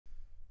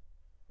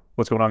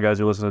What's going on, guys?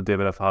 You're listening to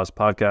David F. Haas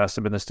podcast.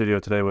 I'm in the studio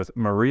today with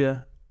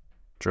Maria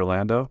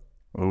Giorlando.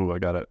 Oh, I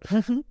got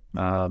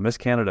it. Miss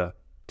Canada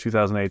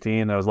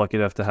 2018. I was lucky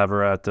enough to have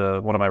her at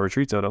one of my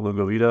retreats out at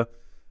Lunga Vita.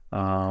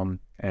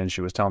 And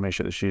she was telling me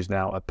she's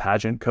now a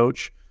pageant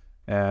coach.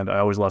 And I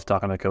always love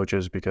talking to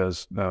coaches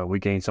because we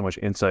gain so much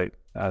insight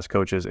as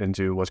coaches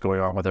into what's going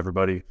on with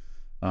everybody.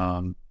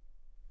 And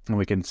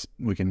we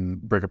can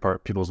break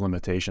apart people's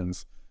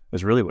limitations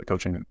is really what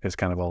coaching is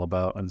kind of all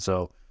about. And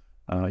so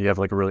you have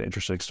like a really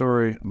interesting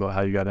story about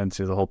how you got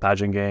into the whole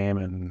pageant game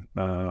and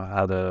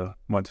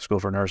went to school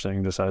for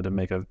nursing, decided to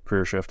make a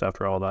career shift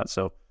after all that.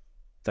 So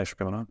thanks for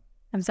coming on.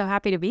 I'm so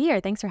happy to be here.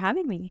 Thanks for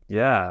having me.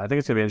 Yeah, I think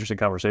it's gonna be an interesting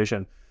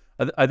conversation.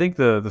 I think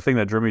the thing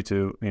that drew me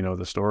to,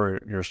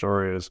 your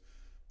story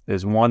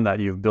is one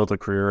that you've built a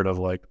career out of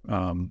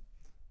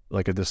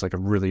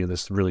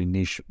this really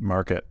niche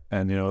market.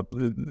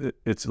 And,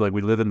 it's like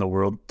we live in the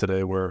world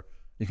today where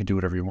you can do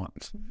whatever you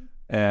want.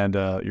 Mm-hmm.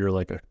 And you're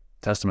like a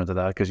testament to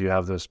that because you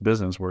have this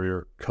business where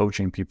you're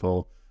coaching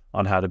people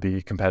on how to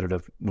be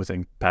competitive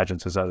within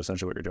pageants. Is that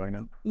essentially what you're doing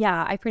now?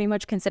 Yeah, I pretty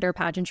much consider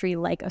pageantry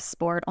like a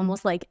sport,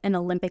 almost like an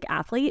Olympic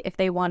athlete. If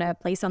they want to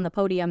place on the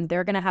podium,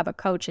 they're going to have a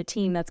coach, a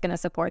team that's going to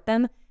support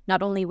them,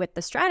 not only with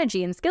the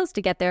strategy and skills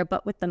to get there,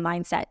 but with the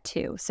mindset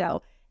too.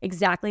 So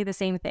exactly the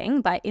same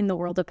thing, but in the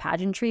world of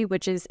pageantry,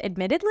 which is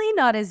admittedly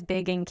not as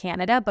big in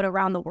Canada, but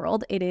around the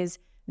world, it is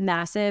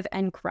massive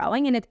and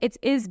growing, and it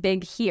is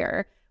big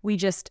here. We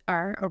just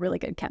are a really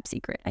good kept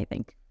secret, I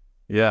think.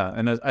 Yeah,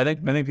 and I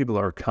think many people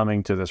are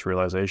coming to this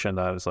realization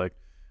that it's like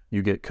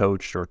you get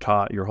coached or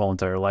taught your whole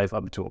entire life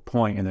up to a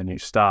point, and then you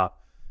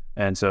stop.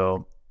 And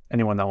so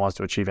anyone that wants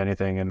to achieve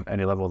anything in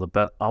any level,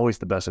 always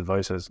the best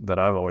advice is that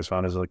I've always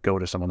found is like go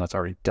to someone that's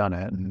already done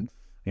it and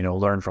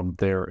learn from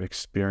their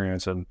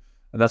experience. And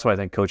that's why I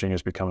think coaching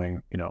is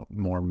becoming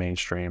more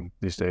mainstream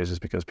these days, is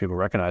because people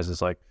recognize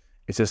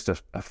it's just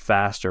a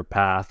faster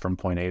path from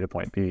point A to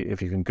point B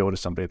if you can go to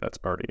somebody that's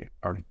already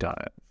done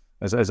it.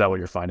 Is that what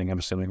you're finding, I'm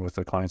assuming, with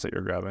the clients that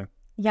you're grabbing?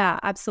 Yeah,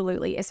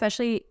 absolutely.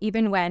 Especially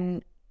even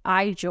when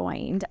I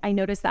joined, I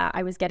noticed that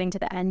I was getting to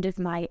the end of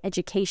my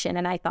education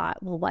and I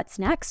thought, well, what's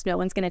next? No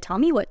one's going to tell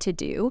me what to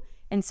do.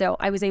 And so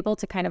I was able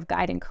to kind of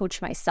guide and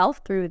coach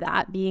myself through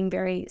that, being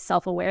very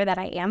self-aware that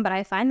I am. But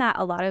I find that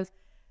a lot of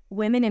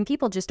women and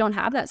people just don't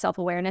have that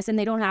self-awareness and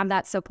they don't have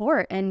that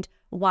support. And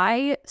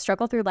why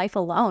struggle through life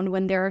alone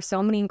when there are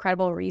so many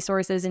incredible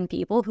resources and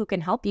people who can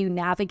help you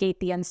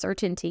navigate the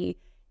uncertainty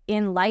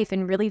in life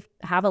and really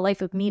have a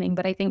life of meaning?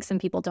 But I think some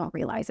people don't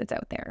realize it's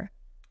out there.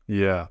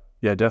 Yeah,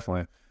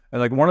 definitely. And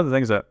like one of the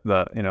things that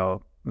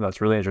that's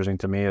really interesting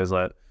to me is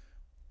that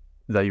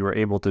you were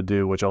able to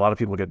do, which a lot of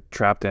people get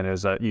trapped in,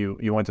 is that you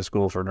went to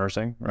school for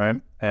nursing, right?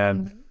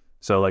 And mm-hmm.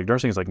 So like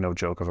nursing is like no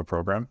joke of a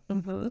program,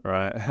 mm-hmm.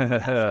 right?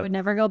 I would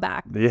never go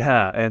back.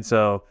 Yeah, and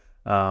so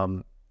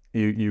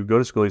you go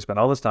to school, you spend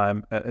all this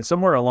time, and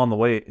somewhere along the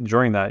way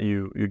during that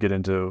you get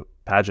into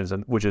pageants,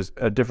 and which is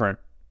a different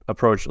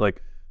approach.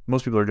 Like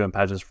most people are doing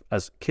pageants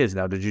as kids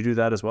now. Did you do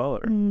that as well?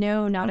 Or?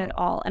 No, not at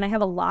all. And I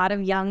have a lot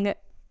of young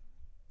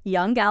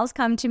gals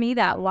come to me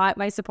that want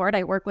my support.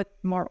 I work with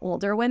more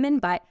older women,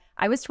 but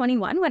I was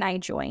 21 when I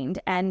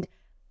joined, and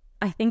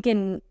I think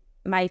in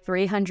my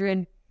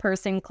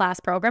 300-person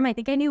class program, I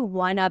think I knew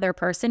one other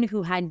person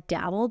who had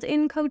dabbled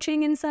in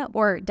coaching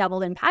or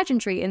dabbled in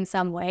pageantry in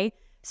some way.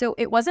 So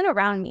it wasn't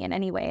around me in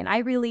any way. And I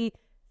really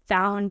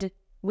found,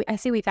 I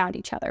say we found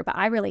each other, but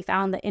I really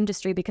found the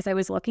industry because I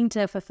was looking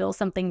to fulfill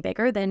something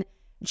bigger than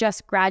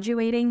just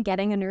graduating,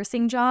 getting a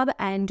nursing job,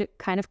 and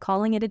kind of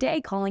calling it a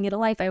day, calling it a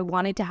life. I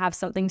wanted to have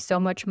something so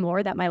much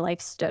more that my life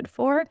stood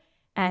for.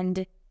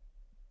 And,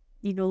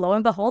 lo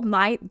and behold,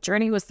 my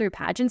journey was through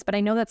pageants, but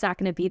I know that's not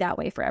going to be that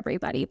way for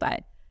everybody,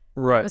 but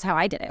right. That was how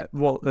I did it.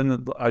 Well,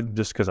 then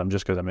just because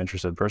I'm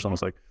interested personally,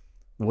 it's like,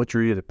 what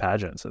drew you to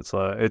pageants? It's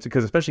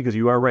especially because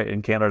you are right.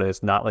 In Canada,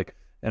 it's not like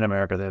in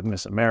America, they have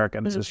Miss America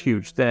and it's this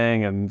huge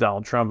thing and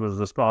Donald Trump is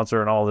the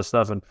sponsor and all this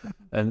stuff.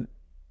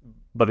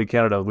 But in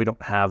Canada, we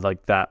don't have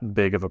like that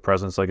big of a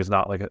presence. Like it's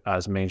not like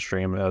as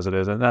mainstream as it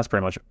is. And that's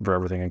pretty much for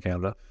everything in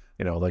Canada.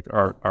 Like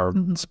our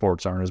mm-hmm.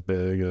 sports aren't as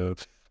big,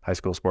 high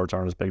school sports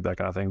aren't as big, that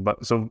kind of thing.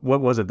 But so what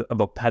was it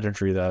about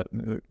pageantry that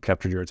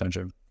captured your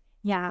attention?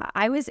 Yeah,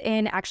 I was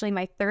in actually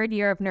my third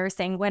year of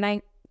nursing when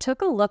I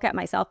took a look at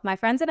myself. My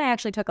friends and I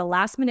actually took a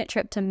last-minute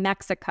trip to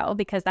Mexico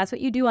because that's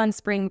what you do on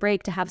spring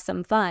break to have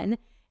some fun.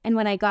 And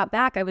when I got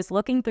back, I was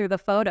looking through the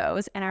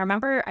photos, and I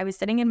remember I was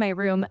sitting in my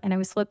room and I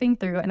was flipping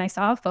through and I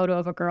saw a photo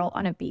of a girl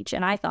on a beach,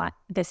 and I thought,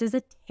 this is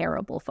a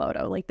terrible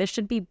photo. Like, this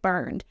should be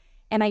burned.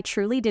 And I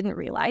truly didn't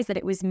realize that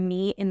it was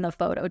me in the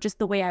photo, just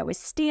the way I was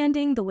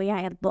standing, the way I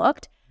had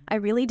looked. I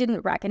really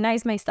didn't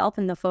recognize myself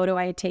in the photo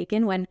I had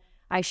taken when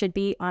I should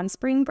be on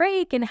spring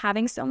break and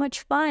having so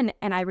much fun.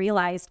 And I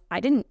realized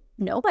I didn't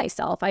know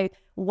myself. I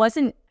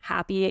wasn't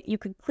happy. You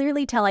could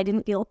clearly tell I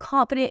didn't feel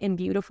confident and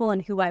beautiful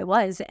in who I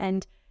was.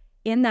 And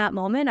in that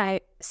moment,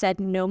 I said,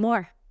 no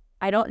more.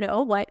 I don't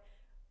know what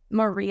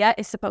Maria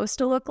is supposed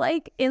to look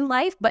like in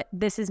life, but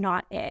this is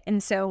not it.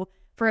 And so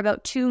for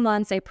about 2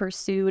 months, I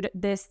pursued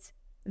this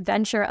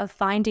venture of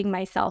finding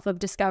myself, of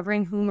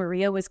discovering who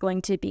Maria was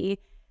going to be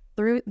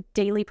through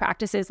daily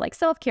practices like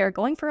self-care,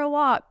 going for a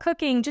walk,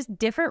 cooking, just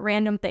different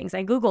random things.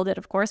 I Googled it,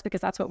 of course,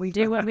 because that's what we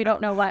do when we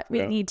don't know what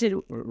we need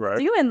to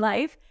do in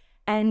life.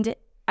 And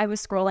I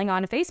was scrolling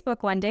on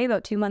Facebook one day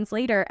about 2 months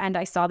later, and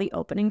I saw the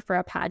opening for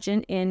a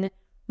pageant in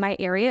my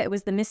area. It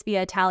was the Miss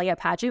Via Italia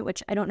pageant,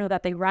 which I don't know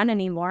that they run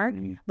anymore,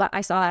 but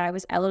I saw that I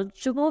was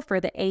eligible for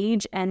the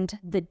age and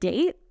the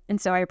date. And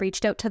so I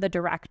reached out to the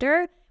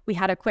director. We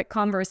had a quick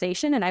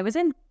conversation and I was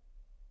in.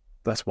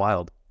 That's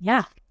wild.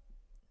 Yeah.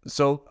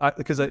 So,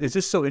 because it's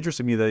just so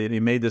interesting to me that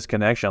you made this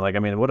connection. Like, I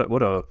mean,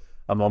 what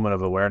a moment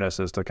of awareness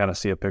is to kind of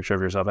see a picture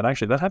of yourself. And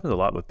actually, that happens a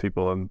lot with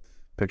people in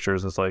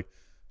pictures. It's like,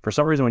 for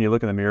some reason, when you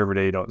look in the mirror every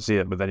day, you don't see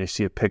it, but then you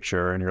see a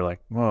picture and you're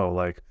like, whoa,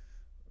 like,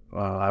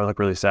 I look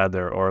really sad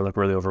there, or I look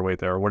really overweight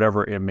there, or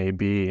whatever it may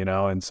be, you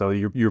know? And so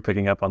you're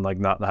picking up on like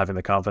not having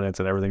the confidence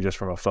and everything just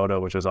from a photo,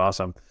 which is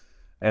awesome.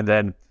 And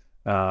then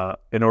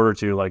in order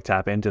to like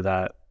tap into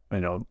that, you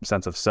know,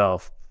 sense of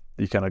self,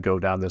 you kind of go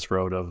down this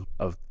road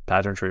of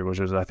pageantry, which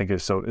is, I think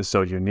is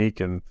so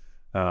unique and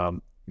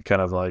kind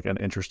of like an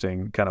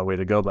interesting kind of way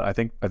to go. But I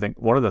think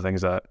one of the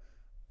things that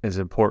is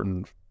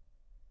important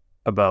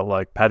about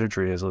like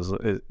pageantry is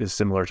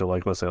similar to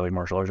like, let's say like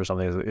martial arts or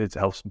something, is it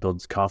helps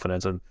build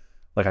confidence. And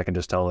like, I can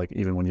just tell, like,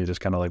 even when you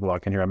just kind of like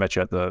walk in here, I met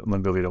you at the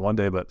Lingo Vita one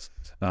day, but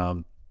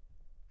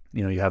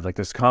you know, you have like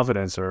this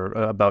confidence or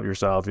about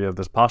yourself, you have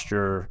this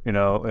posture, you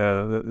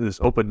know, this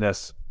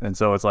openness. And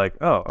so it's like,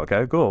 oh,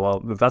 okay, cool.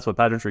 Well, if that's what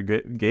pageantry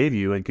gave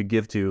you and could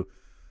give to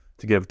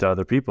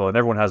other people, and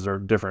everyone has their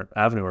different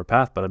avenue or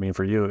path. But I mean,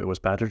 for you, it was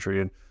pageantry,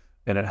 and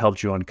it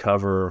helped you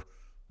uncover,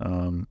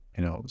 you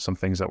know, some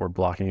things that were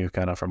blocking you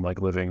kind of from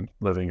like living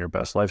your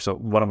best life. So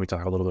why don't we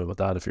talk a little bit about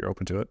that if you're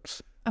open to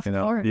it? Of you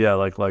know, course. yeah,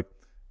 like,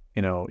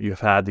 you know,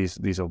 you've had these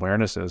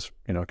awarenesses,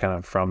 you know, kind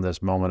of from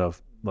this moment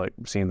of like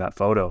seeing that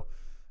photo.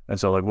 And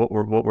so like, what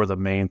were the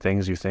main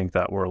things you think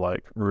that were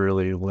like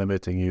really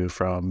limiting you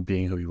from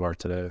being who you are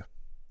today?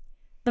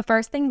 The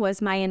first thing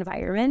was my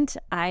environment.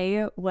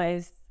 I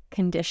was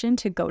conditioned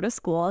to go to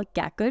school,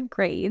 get good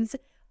grades,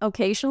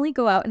 occasionally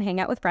go out and hang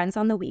out with friends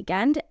on the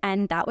weekend.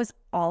 And that was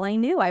all I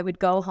knew. I would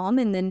go home,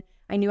 and then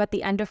I knew at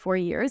the end of 4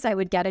 years, I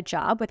would get a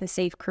job with a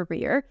safe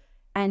career.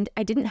 And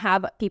I didn't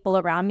have people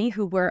around me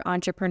who were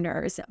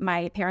entrepreneurs.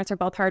 My parents are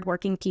both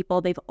hardworking people.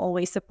 They've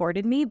always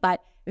supported me,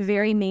 but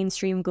very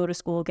mainstream, go to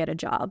school, get a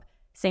job.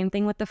 Same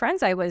thing with the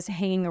friends I was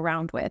hanging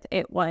around with.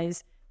 It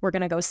was, we're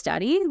going to go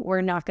study.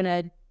 We're not going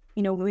to,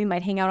 you know, we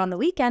might hang out on the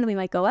weekend, we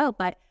might go out,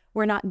 but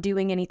we're not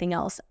doing anything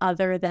else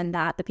other than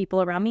that. The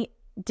people around me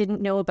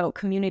didn't know about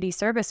community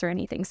service or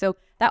anything. So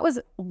that was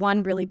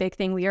one really big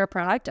thing. We are a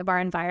product of our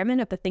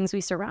environment, of the things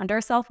we surround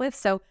ourselves with.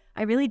 So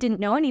I really didn't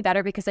know any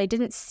better because I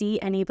didn't see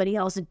anybody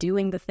else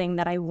doing the thing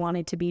that I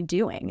wanted to be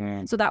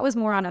doing. So that was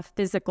more on a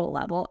physical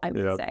level, I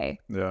would say.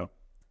 Yeah.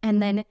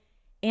 And then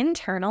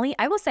internally,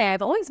 I will say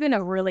I've always been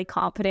a really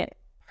confident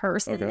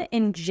person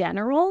in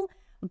general,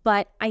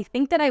 but I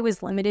think that I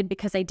was limited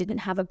because I didn't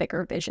have a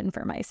bigger vision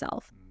for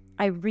myself.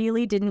 I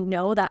really didn't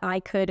know that I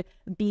could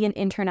be an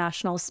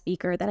international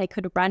speaker, that I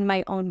could run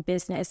my own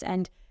business.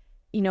 And,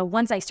 you know,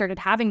 once I started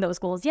having those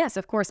goals, yes,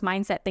 of course,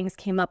 mindset things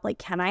came up like,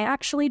 can I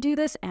actually do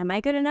this? Am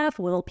I good enough?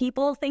 Will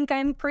people think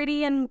I'm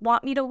pretty and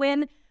want me to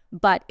win?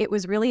 But it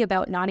was really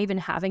about not even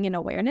having an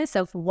awareness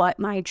of what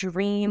my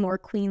dream or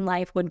queen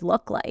life would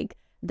look like.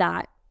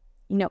 That,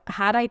 you know,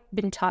 had I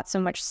been taught so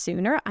much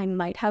sooner, I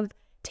might have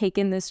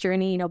taken this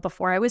journey, you know,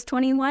 before I was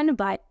 21,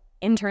 but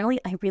internally,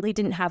 I really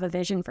didn't have a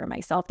vision for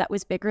myself that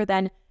was bigger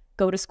than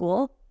go to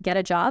school, get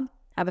a job,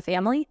 have a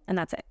family, and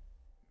that's it.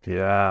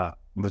 Yeah,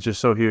 which is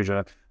so huge.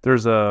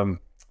 There's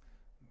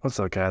what's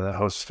that guy that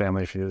hosts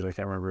Family Feud? I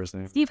can't remember his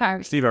name. Steve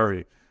Harvey. Steve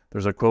Harvey.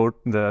 There's a quote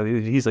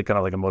he's like kind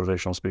of like a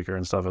motivational speaker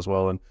and stuff as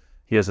well, and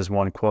he has this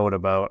one quote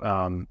about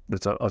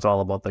it's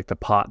all about like the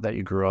pot that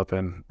you grew up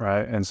in,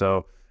 right? And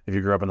so if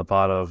you grew up in the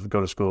pot of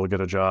go to school, get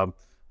a job,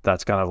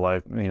 that's kind of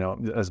like, you know,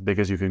 as big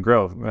as you can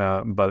grow.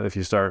 But if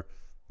you start,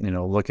 you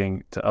know,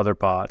 looking to other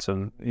pots,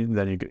 and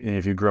then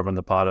if you grew up in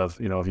the pot of,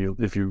 you know,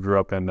 if you grew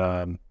up in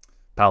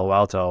Palo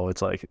Alto,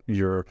 it's like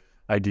your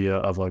idea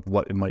of like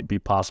what it might be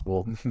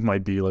possible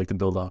might be like to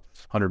build a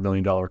 $100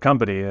 million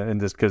company,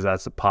 and just because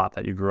that's the pot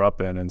that you grew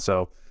up in. And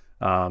so,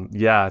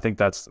 yeah, I think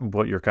that's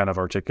what you're kind of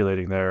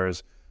articulating there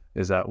is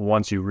that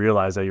once you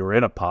realize that you were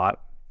in a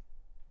pot,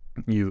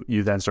 you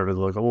then started to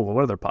look, oh, well,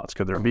 what other pots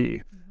could there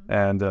be?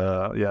 And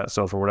yeah,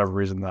 so for whatever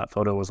reason, that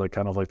photo was like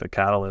kind of like the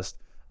catalyst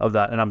of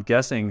that. And I'm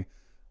guessing,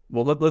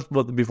 well, let's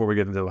before we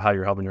get into how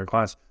you're helping your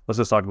clients, let's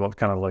just talk about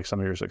kind of like some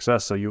of your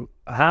success. So you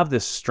have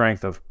this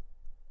strength of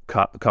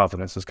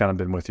confidence that's kind of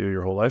been with you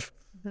your whole life.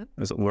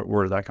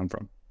 Where did that come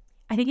from?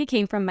 I think it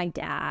came from my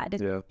dad.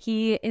 Yeah.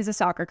 He is a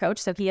soccer coach,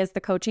 so he has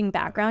the coaching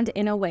background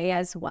in a way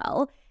as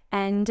well.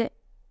 And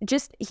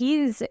just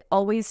he's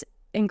always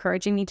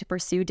encouraging me to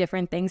pursue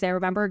different things. I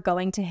remember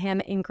going to him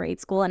in grade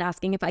school and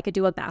asking if I could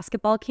do a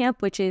basketball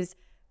camp, which is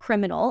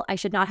criminal. I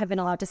should not have been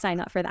allowed to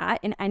sign up for that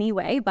in any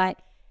way, but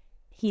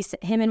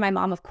him and my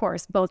mom, of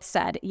course, both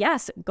said,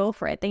 yes, go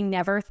for it. They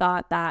never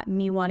thought that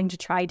me wanting to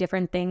try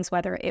different things,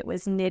 whether it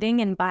was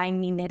knitting and buying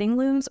me knitting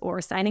looms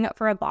or signing up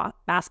for a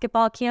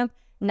basketball camp,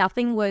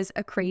 nothing was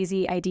a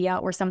crazy idea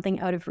or something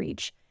out of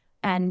reach.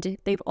 And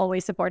they've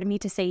always supported me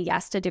to say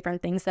yes to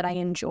different things that I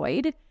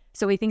enjoyed.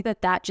 So I think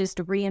that just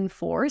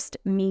reinforced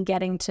me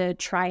getting to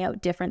try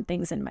out different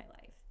things in my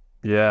life.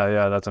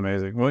 Yeah, that's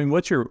amazing. Well, I mean,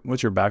 what's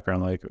your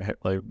background, like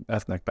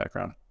ethnic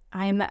background?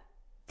 I'm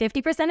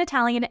 50%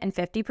 Italian and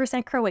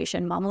 50%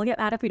 Croatian. Mom will get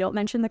mad if we don't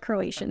mention the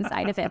Croatian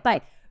side of it,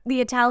 but the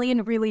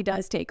Italian really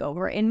does take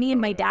over. And me and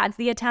my dad's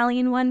the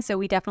Italian one, so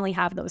we definitely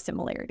have those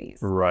similarities.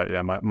 Right,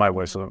 yeah. My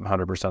wife's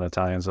 100%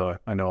 Italian, so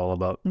I know all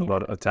about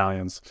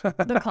Italians.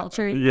 The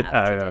culture,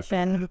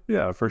 tradition.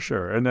 Yeah, for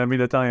sure. And I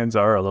mean, Italians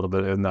are a little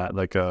bit in that,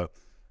 like,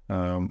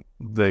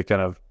 they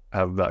kind of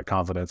have that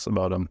confidence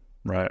about them,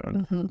 right?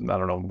 And I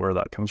don't know where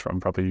that comes from.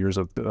 Probably years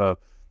of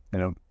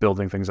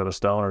building things out of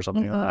stone or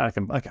something. I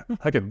can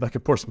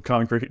pour some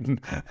concrete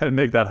and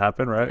make that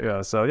happen, right?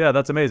 Yeah. So yeah,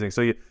 that's amazing.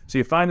 So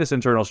you find this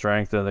internal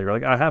strength, and you're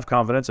like, I have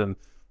confidence, and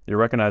you're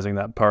recognizing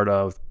that part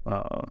of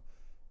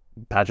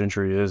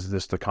pageantry is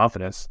just the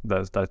confidence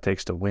that it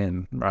takes to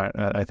win, right?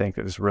 I think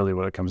is really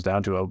what it comes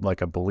down to,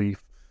 like a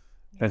belief.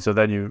 And so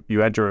then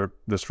you enter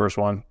this first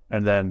one,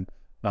 and then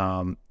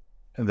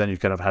you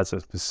kind of had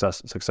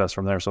success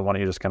from there. So why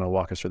don't you just kind of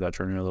walk us through that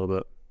journey a little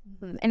bit?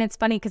 And it's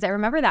funny because I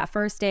remember that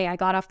first day I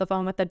got off the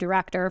phone with the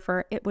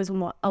director it was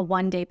a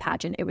one-day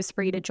pageant. It was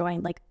free to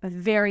join, like a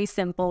very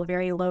simple,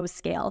 very low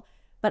scale.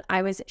 But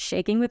I was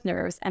shaking with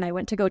nerves, and I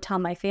went to go tell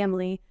my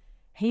family,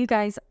 hey, you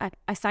guys,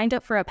 I signed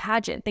up for a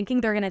pageant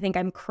thinking they're going to think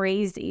I'm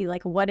crazy.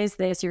 Like, what is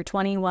this? You're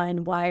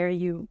 21. Why are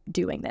you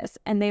doing this?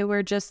 And they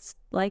were just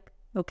like,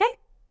 okay,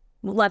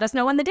 let us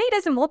know when the date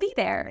is and we'll be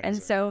there.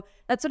 And so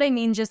that's what I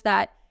mean, just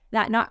that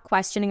not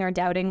questioning or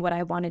doubting what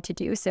I wanted to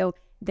do. So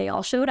they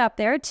all showed up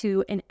there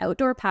to an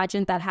outdoor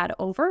pageant that had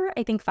over,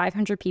 I think,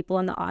 500 people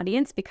in the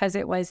audience, because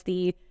it was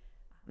the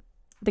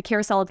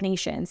Carousel of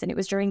Nations, and it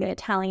was during the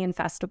Italian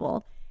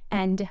festival.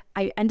 And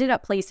I ended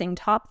up placing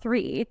top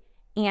 3,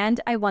 and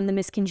I won the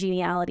Miss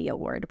Congeniality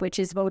Award, which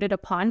is voted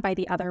upon by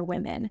the other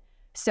women.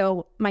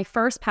 So my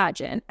first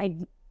pageant,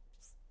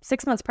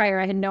 6 months prior,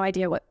 I had no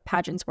idea what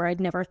pageants were.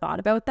 I'd never thought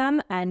about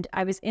them. And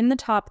I was in the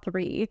top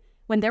 3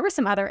 when there were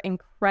some other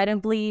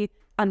incredibly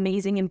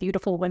amazing and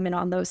beautiful women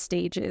on those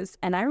stages.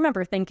 And I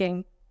remember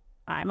thinking,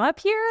 I'm up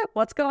here?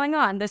 What's going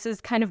on? This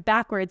is kind of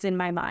backwards in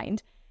my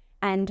mind.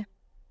 And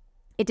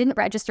it didn't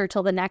register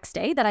till the next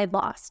day that I'd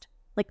lost.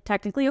 Like,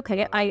 technically,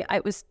 okay,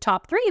 I was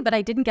top 3, but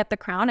I didn't get the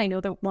crown. I know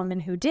the woman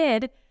who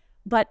did,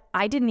 but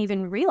I didn't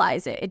even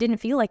realize it. It didn't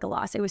feel like a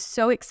loss. I was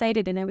so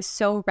excited and I was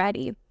so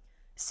ready.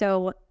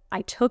 So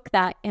I took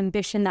that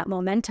ambition, that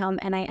momentum,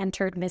 and I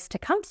entered Miss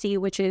Tecumseh,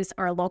 which is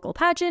our local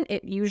pageant.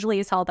 It usually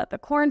is held at the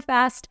Corn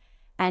Fest.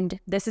 And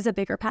this is a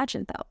bigger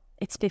pageant, though.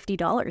 It's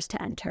 $50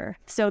 to enter.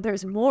 So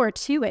there's more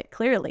to it,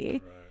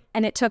 clearly. Right.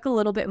 And it took a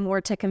little bit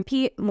more to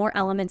compete, more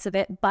elements of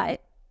it.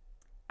 But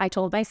I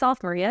told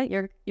myself, Maria,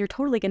 you're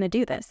totally going to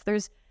do this.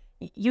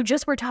 You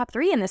just were top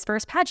 3 in this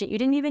first pageant. You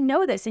didn't even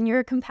know this, and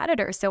you're a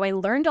competitor. So I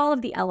learned all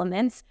of the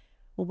elements,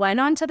 went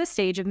onto the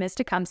stage of Miss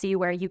Tecumseh,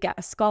 where you get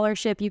a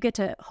scholarship. You get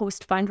to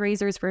host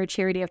fundraisers for a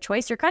charity of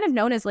choice. You're kind of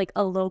known as like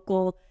a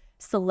local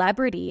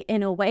celebrity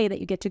in a way that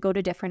you get to go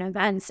to different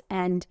events.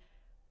 And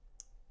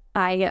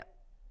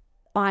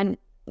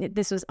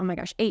this was,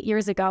 8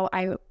 years ago,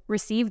 I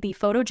received the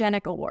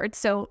Photogenic Award.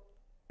 So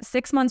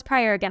 6 months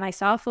prior, again, I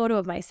saw a photo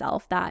of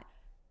myself that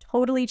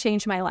totally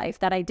changed my life,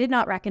 that I did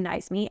not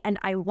recognize me. And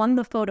I won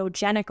the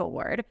Photogenic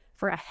Award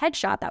for a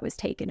headshot that was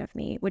taken of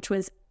me, which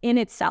was in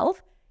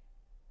itself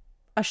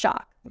a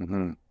shock.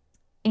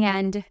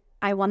 And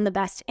I won the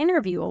Best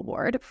Interview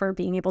Award for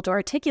being able to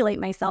articulate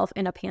myself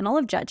in a panel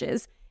of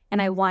judges.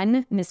 And I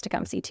won Miss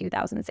Tecumseh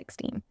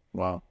 2016.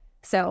 Wow.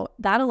 So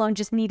that alone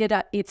just needed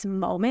its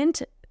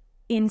moment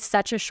in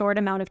such a short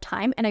amount of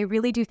time. And I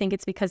really do think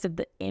it's because of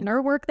the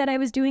inner work that I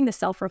was doing, the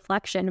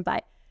self-reflection.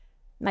 But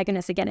my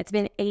goodness, again, it's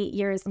been 8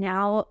 years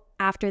now.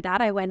 After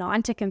that, I went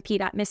on to compete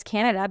at Miss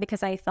Canada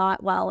because I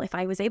thought, well, if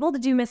I was able to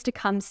do Miss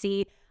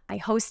Tecumseh, I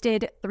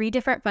hosted 3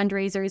 different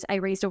fundraisers. I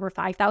raised over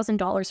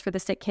 $5,000 for the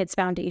Sick Kids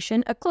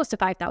Foundation, close to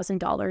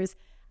 $5,000.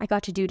 I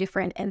got to do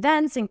different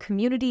events and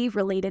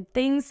community-related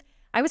things.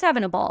 I was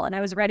having a ball, and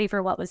I was ready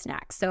for what was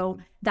next. So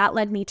that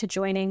led me to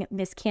joining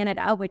Miss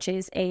Canada, which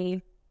is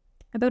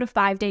about a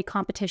 5-day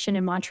competition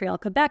in Montreal,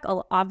 Quebec.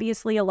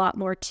 Obviously, a lot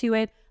more to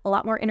it, a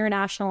lot more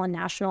international and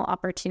national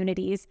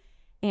opportunities.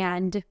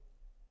 And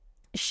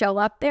show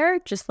up there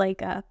just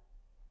like a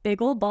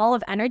big old ball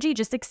of energy,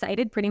 just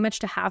excited pretty much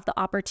to have the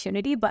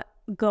opportunity, but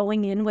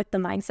going in with the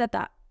mindset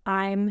that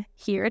I'm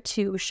here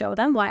to show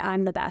them why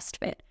I'm the best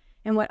fit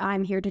and what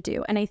I'm here to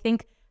do. And I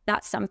think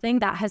that's something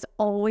that has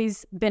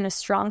always been a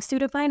strong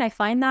suit of mine. I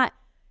find that,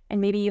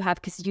 and maybe you have,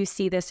 because you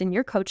see this in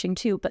your coaching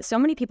too, but so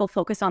many people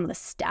focus on the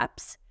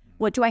steps.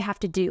 What do I have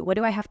to do? What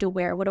do I have to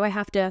wear? What do I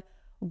have to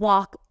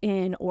walk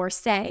in or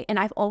say? And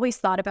I've always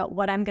thought about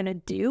what I'm going to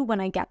do when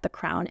I get the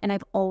crown. And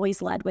I've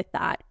always led with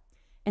that.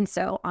 And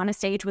so on a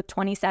stage with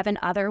 27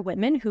 other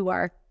women who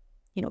are,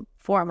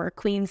 former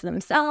queens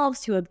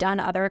themselves, who have done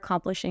other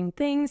accomplishing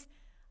things,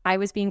 I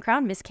was being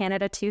crowned Miss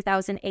Canada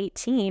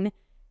 2018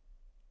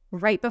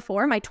 right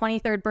before my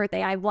 23rd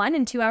birthday. I won,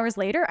 and 2 hours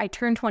later, I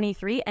turned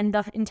 23, and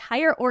the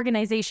entire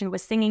organization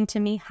was singing to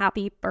me,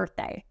 "Happy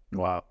birthday."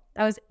 Wow.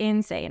 That was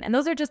insane. And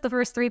those are just the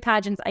first 3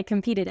 pageants I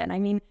competed in. I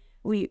mean,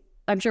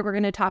 I'm sure we're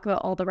going to talk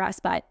about all the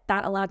rest, but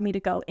that allowed me to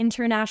go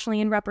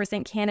internationally and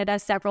represent Canada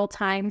several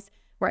times,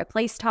 where I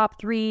placed top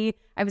 3.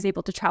 I was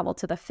able to travel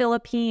to the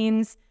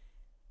Philippines.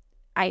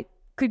 I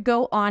could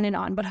go on,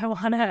 but I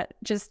want to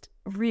just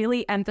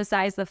really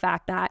emphasize the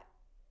fact that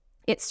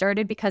it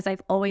started because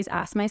I've always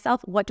asked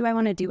myself, what do I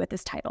want to do with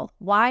this title?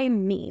 Why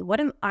me?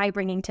 What am I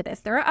bringing to this?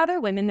 There are other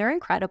women, they're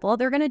incredible,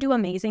 they're going to do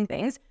amazing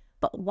things,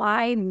 but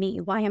why me?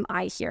 Why am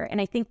I here?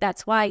 And I think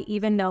that's why,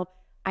 even though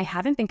I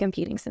haven't been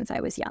competing since I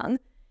was young,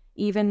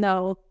 even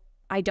though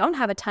I don't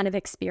have a ton of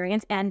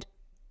experience, and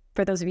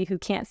for those of you who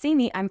can't see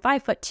me, I'm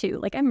 5'2".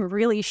 Like, I'm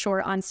really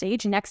short on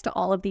stage next to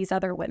all of these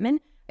other women.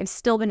 I've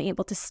still been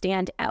able to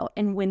stand out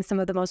and win some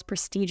of the most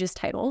prestigious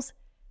titles,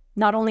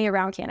 not only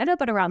around Canada,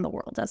 but around the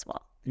world as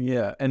well.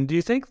 Yeah. And do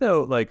you think,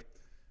 though, like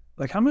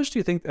how much do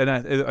you think, and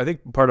I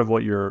think part of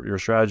what your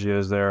strategy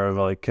is there of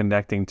like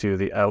connecting to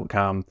the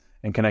outcome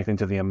and connecting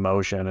to the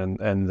emotion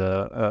and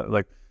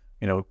the,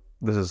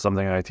 this is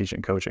something I teach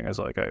in coaching, is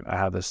like, I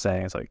have this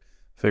saying, it's like,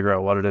 figure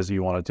out what it is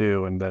you want to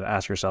do, and then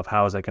ask yourself,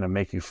 how is that going to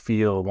make you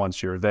feel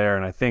once you're there?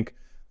 And I think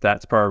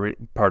that's part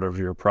of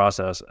your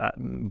process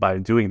by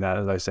doing that,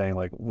 is by saying,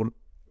 like,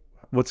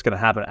 what's going to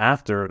happen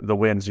after the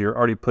wins. You're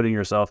already putting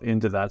yourself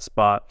into that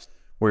spot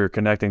where you're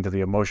connecting to the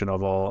emotion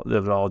of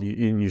it all,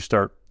 and you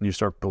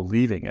start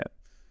believing it,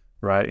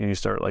 right? And you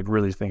start like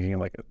really thinking,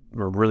 like,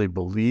 or really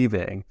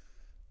believing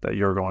that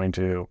you're going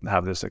to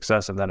have this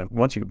success, and then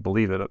once you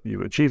believe it,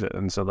 you achieve it.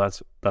 And so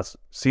that's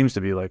seems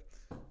to be like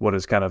what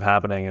is kind of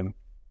happening. And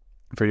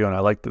for you, and I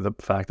like the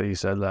fact that you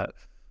said that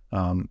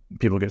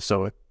people get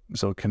so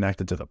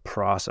connected to the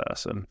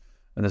process, and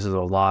this is a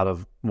lot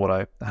of what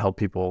I help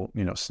people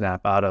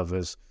snap out of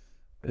is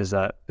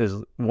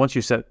once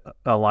you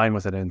align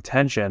with an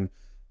intention,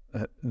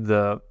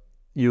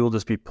 you'll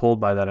just be pulled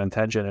by that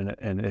intention,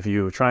 and if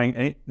you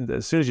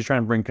as soon as you try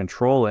and bring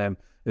control in,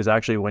 is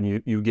actually when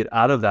you get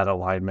out of that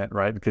alignment,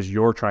 right? Because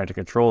you're trying to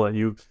control it,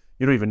 you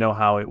don't even know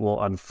how it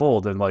will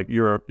unfold, and like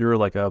you're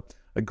like a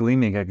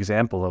gleaming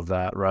example of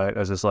that, right?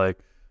 As it's like,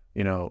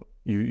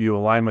 you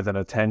align with an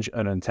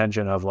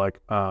intention of like,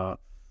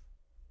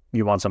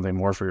 you want something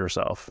more for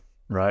yourself,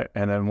 right?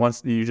 And then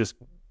once you just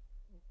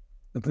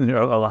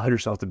allow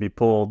yourself to be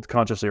pulled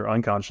consciously or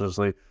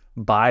unconsciously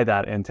by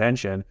that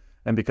intention,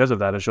 and because of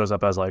that, it shows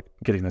up as like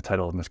getting the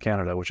title of Miss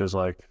Canada, which is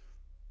like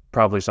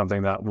probably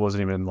something that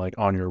wasn't even like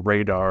on your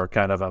radar,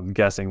 kind of, I'm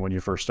guessing, when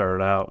you first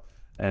started out.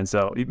 And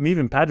so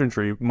even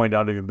pageantry might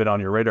not have even been on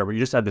your radar, but you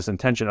just had this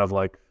intention of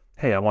like,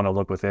 hey, I want to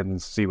look within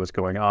and see what's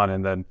going on.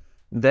 And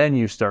then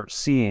you start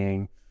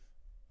seeing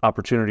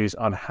opportunities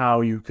on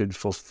how you could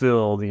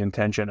fulfill the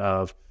intention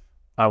of,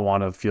 I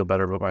want to feel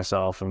better about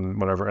myself and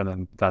whatever. And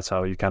then that's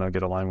how you kind of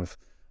get aligned with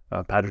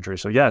pageantry.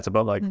 So yeah, it's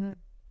about like,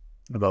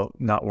 about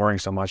not worrying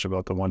so much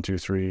about the 1, 2,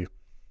 3.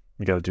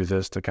 You got to do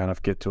this to kind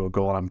of get to a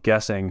goal. And I'm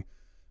guessing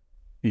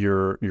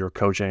you're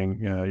coaching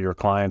your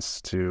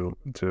clients to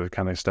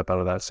kind of step out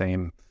of that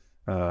same,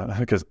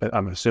 because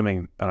I'm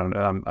assuming,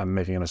 I'm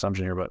making an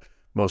assumption here, but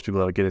most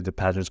people that get into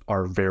pageants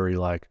are very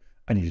like,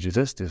 I need to do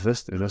this, do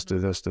this, do this, do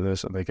this, do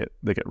this, and they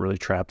get really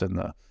trapped in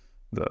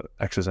the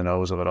X's and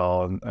O's of it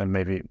all, and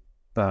maybe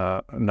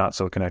not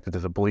so connected to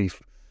the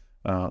belief.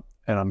 And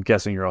I'm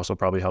guessing you're also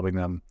probably helping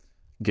them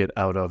get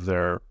out of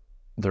their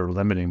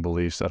limiting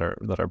beliefs that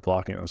are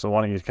blocking them. So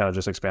why don't you kind of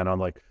just expand on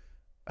like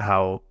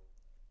how?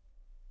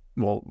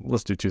 Well,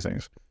 let's do 2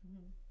 things.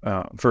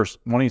 First,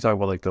 why don't you talk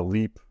about like the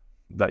leap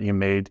that you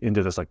made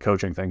into this like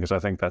coaching thing, because I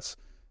think that's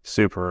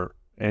super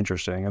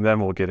interesting, and then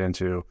we'll get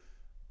into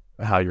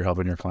how you're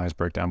helping your clients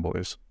break down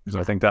beliefs, because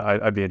I think that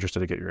I'd be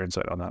interested to get your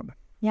insight on that.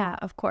 Yeah,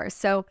 of course.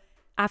 So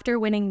after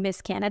winning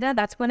Miss Canada,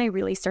 that's when I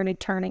really started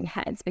turning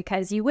heads,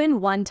 because you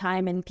win one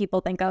time and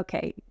people think,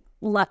 okay,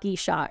 lucky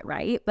shot,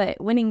 right? But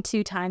winning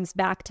 2 times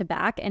back to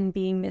back and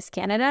being Miss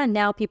Canada,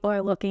 now people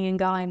are looking and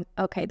going,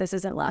 okay, this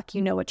isn't luck.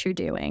 You know what you're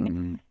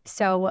doing.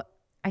 So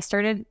I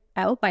started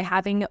out by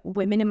having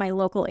women in my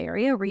local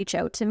area reach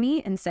out to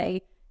me and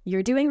say,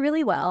 you're doing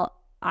really well.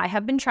 I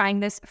have been trying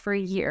this for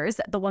years.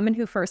 The woman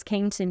who first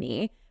came to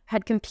me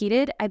had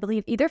competed, I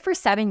believe, either for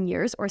 7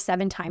 years or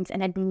 7 times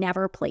and had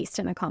never placed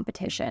in a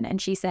competition.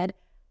 And she said,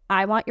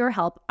 I want your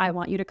help. I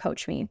want you to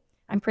coach me.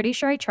 I'm pretty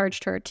sure I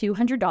charged her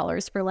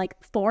 $200 for like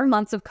 4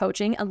 months of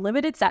coaching,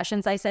 unlimited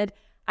sessions. I said,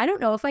 I don't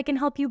know if I can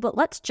help you, but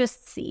let's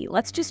just see.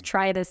 Let's just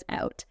try this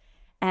out.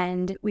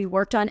 And we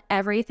worked on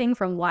everything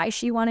from why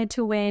she wanted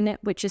to win,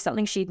 which is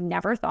something she'd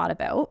never thought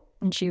about.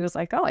 And she was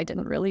like, oh, I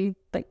didn't really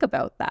think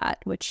about that,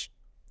 which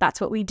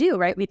that's what we do,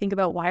 right? We think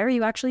about, why are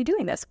you actually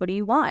doing this? What do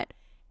you want?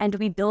 And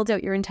we build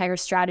out your entire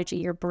strategy,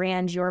 your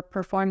brand, your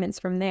performance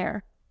from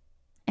there.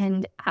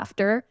 And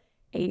after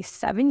a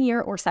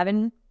 7-year or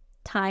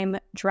 7-time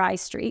dry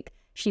streak.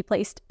 She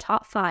placed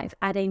top 5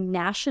 at a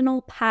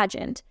national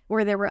pageant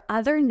where there were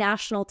other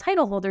national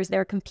title holders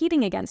there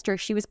competing against her.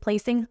 She was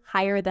placing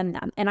higher than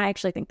them. And I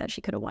actually think that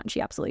she could have won.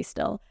 She absolutely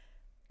still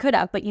could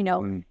have. But,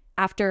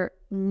 after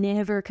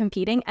never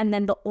competing, and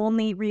then the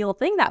only real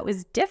thing that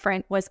was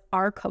different was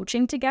our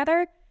coaching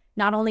together.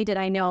 Not only did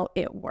I know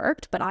it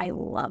worked, but I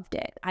loved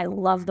it. I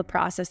loved the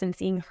process and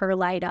seeing her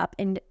light up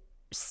and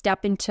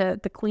step into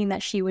the queen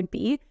that she would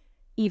be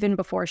even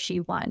before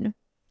she won.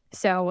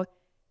 So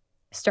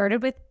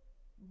started with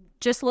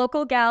just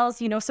local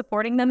gals,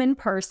 supporting them in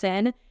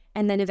person.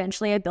 And then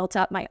eventually I built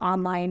up my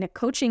online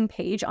coaching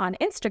page on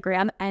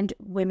Instagram, and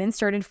women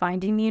started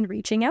finding me and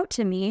reaching out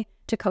to me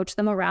to coach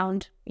them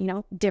around,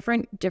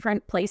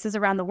 different places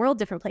around the world,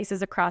 different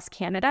places across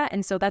Canada.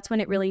 And so that's when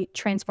it really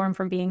transformed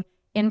from being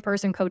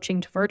in-person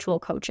coaching to virtual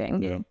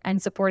coaching,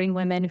 and supporting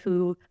women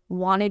who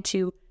wanted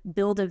to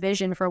build a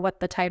vision for what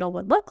the title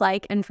would look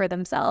like and for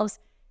themselves,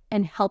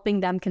 and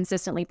helping them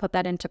consistently put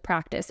that into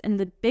practice. And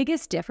the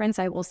biggest difference,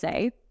 I will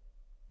say,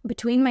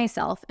 between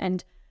myself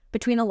and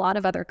between a lot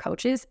of other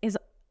coaches is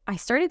I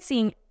started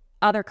seeing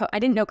I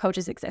didn't know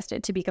coaches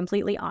existed, to be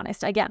completely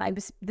honest. Again,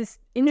 this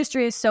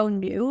industry is so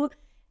new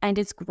and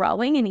it's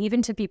growing. And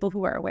even to people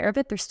who are aware of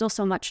it, there's still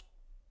so much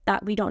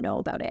that we don't know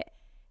about it.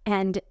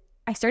 And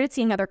I started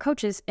seeing other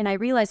coaches, and I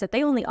realized that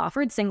they only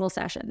offered single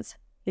sessions.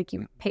 Like,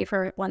 you pay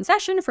for one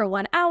session for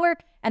 1 hour,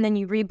 and then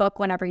you rebook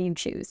whenever you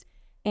choose.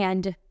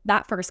 And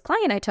that first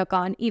client I took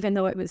on, even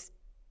though it was,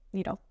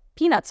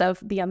 peanuts of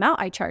the amount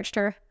I charged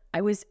her,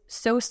 I was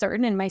so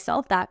certain in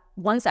myself that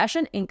one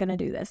session ain't going to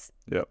do this.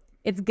 Yep.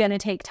 It's going to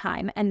take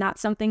time. And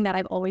that's something that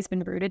I've always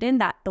been rooted in,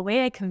 that the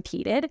way I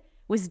competed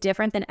was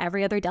different than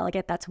every other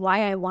delegate. That's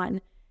why I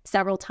won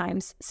several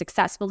times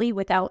successfully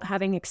without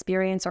having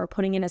experience or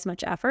putting in as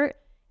much effort.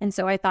 And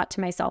so I thought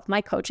to myself,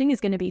 my coaching is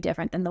going to be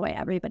different than the way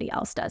everybody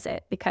else does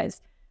it, because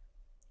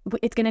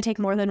it's going to take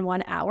more than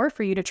 1 hour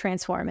for you to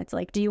transform. It's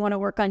like, do you want to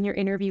work on your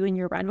interview and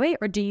your runway,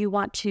 or do you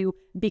want to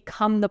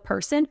become the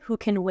person who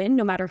can win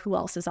no matter who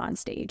else is on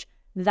stage?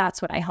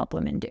 That's what I help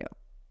women do.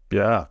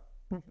 Yeah.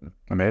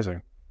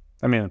 Amazing.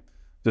 I mean,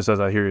 just as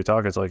I hear you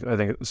talk, it's like, I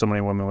think so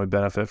many women would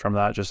benefit from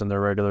that just in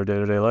their regular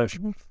day-to-day life.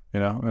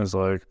 It's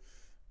like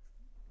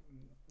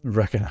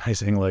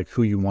recognizing like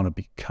who you want to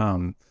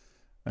become.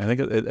 I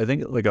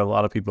think like a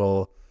lot of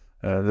people,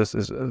 this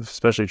is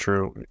especially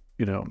true,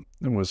 it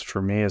was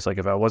for me. It's like,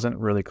 if I wasn't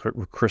really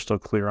crystal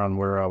clear on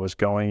where I was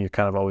going, you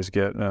kind of always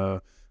get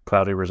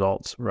cloudy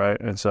results, right?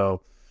 And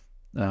so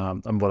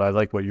what I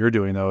like what you're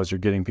doing, though, is you're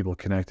getting people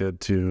connected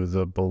to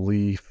the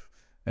belief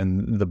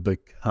and the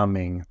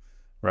becoming,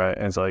 right?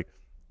 And it's like,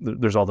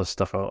 there's all this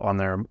stuff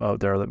out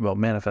there about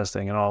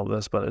manifesting and all of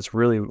this, but it's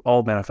really,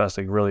 all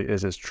manifesting really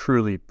is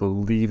truly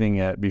believing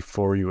it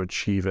before you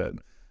achieve it,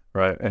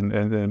 right?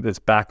 And it's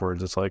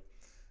backwards. It's like,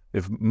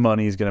 if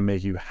money is going to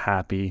make you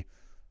happy,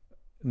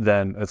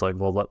 then it's like,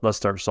 well, let's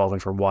start solving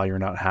for why you're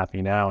not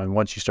happy now. And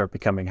once you start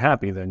becoming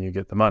happy, then you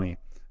get the money,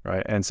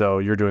 right? And so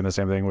you're doing the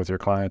same thing with your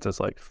clients. It's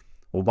like,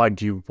 well, why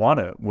do you want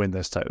to win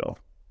this title?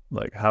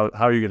 Like, how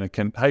are you going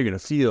to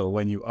feel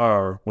when you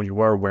are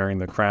wearing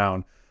the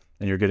crown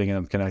and you're getting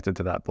them connected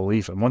to that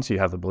belief? And once you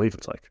have the belief,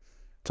 it's like,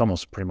 it's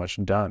almost pretty much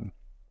done.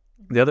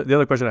 The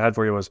other question I had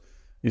for you was,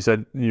 you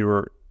said you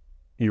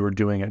were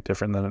doing it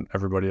different than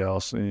everybody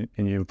else, and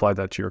you applied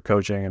that to your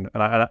coaching, and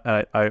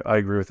I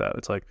agree with that.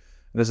 It's like,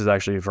 this is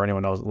actually for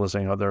anyone else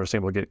listening out there,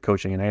 able to get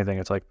coaching in anything.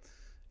 It's like,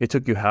 it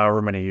took you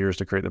however many years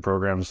to create the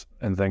programs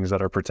and things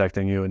that are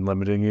protecting you and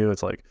limiting you.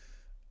 It's like,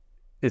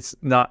 it's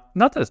not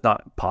that it's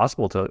not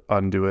possible to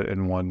undo it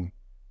in one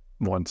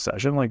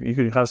session. Like, you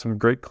could have some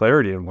great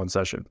clarity in one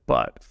session,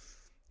 but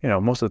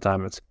most of the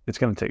time it's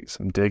going to take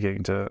some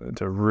digging to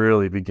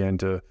really begin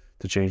to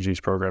change these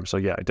programs. So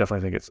yeah, I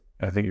definitely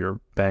think you're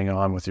bang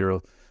on with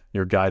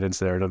your guidance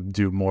there to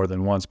do more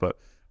than once. But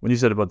when you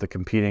said about the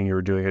competing, you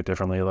were doing it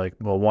differently. Like,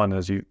 well, one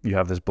is you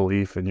have this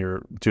belief and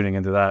you're tuning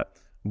into that.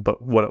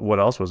 But what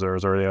else was there?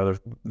 Is there any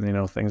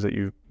other things that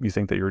you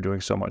think that you were doing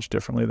so much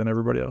differently than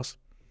everybody else?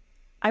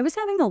 I was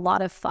having a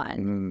lot of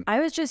fun. I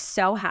was just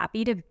so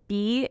happy to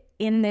be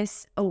in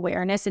this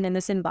awareness and in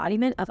this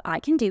embodiment of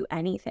I can do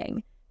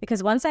anything.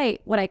 Because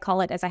what I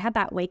call it is, I had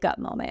that wake up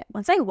moment.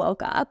 Once I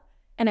woke up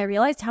and I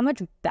realized how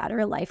much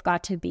better life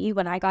got to be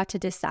when I got to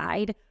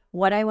decide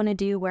what I want to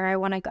do, where I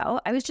want to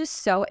go, I was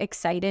just so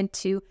excited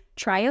to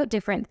try out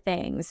different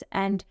things.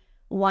 And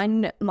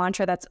one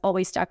mantra that's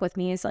always stuck with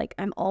me is like,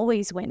 I'm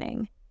always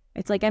winning.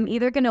 It's like, I'm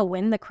either going to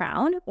win the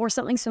crown or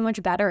something so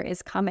much better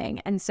is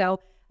coming. And so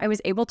I was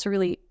able to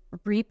really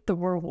reap the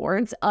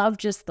rewards of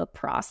just the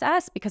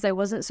process, because I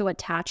wasn't so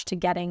attached to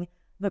getting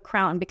the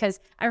crown. Because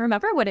I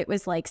remember what it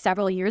was like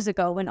several years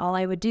ago, when all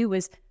I would do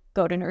was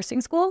go to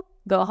nursing school,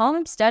 go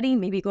home, study,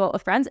 maybe go out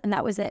with friends, and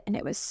that was it. And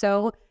it was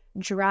so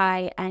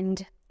dry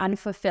and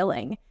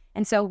unfulfilling.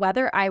 And so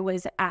whether I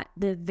was at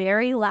the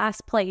very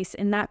last place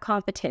in that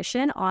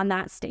competition on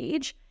that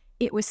stage,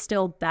 it was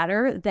still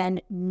better than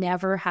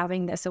never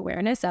having this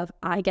awareness of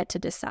I get to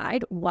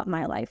decide what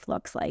my life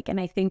looks like. And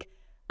I think,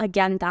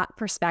 again, that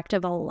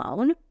perspective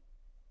alone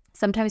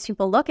sometimes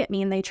people look at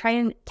me and they try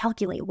and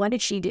calculate, what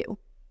did she do?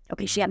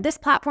 Okay, she had this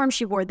platform,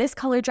 she wore this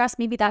color dress,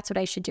 maybe that's what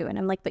I should do. And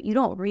I'm like, but you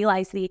don't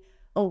realize the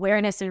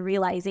awareness and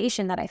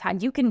realization that I've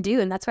had. You can do,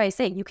 and that's why I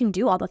say you can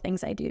do all the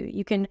things I do.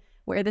 You can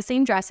wear the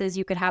same dresses,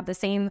 you could have the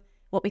same,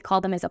 what we call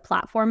them as a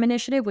platform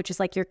initiative, which is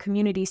like your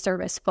community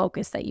service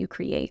focus that you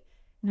create.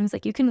 And I was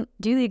like, you can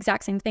do the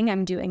exact same thing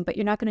I'm doing, but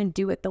you're not going to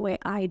do it the way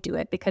I do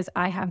it because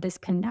I have this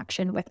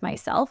connection with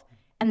myself.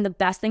 And the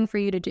best thing for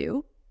you to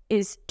do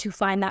is to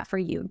find that for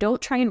you.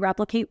 Don't try and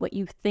replicate what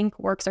you think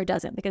works or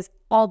doesn't, because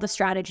all the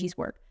strategies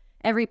work.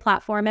 Every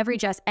platform, every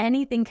dress,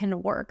 anything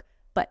can work,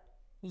 but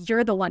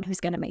you're the one who's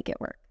going to make it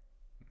work.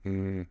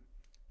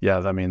 Yeah,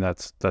 I mean,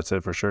 that's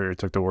it for sure. You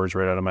took the words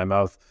right out of my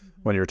mouth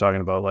when you were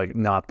talking about like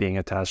not being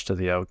attached to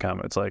the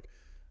outcome. It's like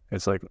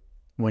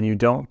when you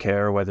don't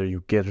care whether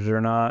you get it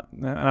or not.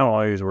 I don't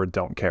want to use the word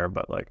don't care,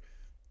 but like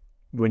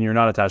when you're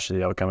not attached to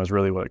the outcome is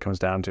really what it comes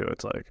down to.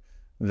 It's like,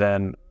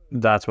 then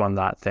that's when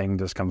that thing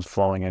just comes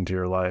flowing into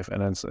your life.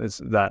 And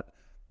it's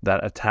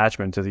that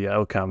attachment to the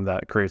outcome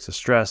that creates the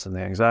stress and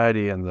the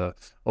anxiety and the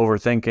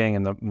overthinking.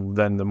 And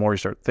then the more you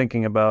start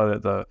thinking about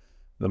it,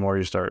 the more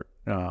you start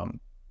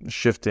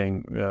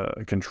shifting,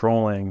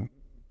 controlling,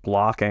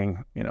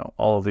 blocking,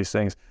 all of these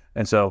things.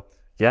 And so,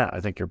 yeah, I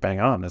think you're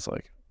bang on. It's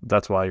like,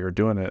 that's why you're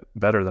doing it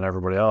better than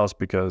everybody else,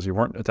 because you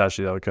weren't attached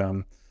to the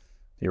outcome.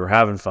 You were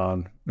having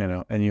fun,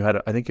 and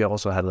I think you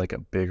also had like a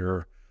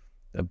bigger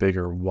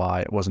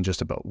why. It wasn't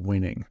just about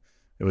winning.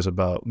 It was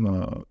about,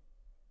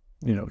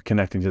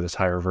 connecting to this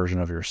higher version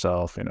of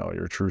yourself,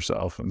 your true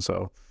self. And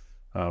so,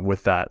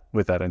 with that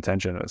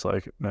intention, it's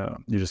like,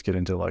 you just get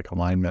into like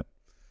alignment.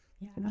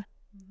 Yeah.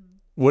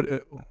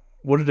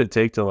 What did it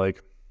take to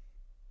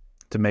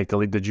make the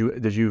leap? Did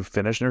you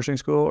finish nursing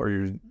school, or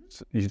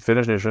you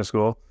finished nursing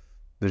school?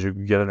 Did you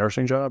get a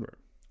nursing job?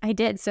 I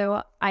did.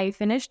 So I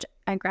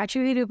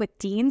graduated with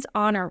Dean's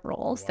honor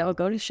roll. Wow. So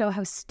go to show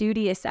how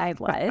studious I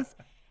was.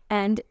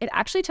 And it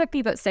actually took me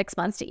about 6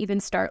 months to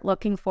even start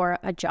looking for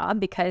a job,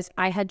 because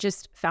I had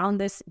just found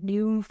this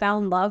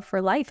newfound love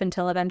for life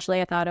until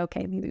eventually I thought,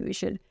 okay, maybe we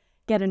should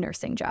get a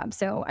nursing job.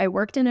 So I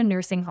worked in a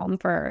nursing home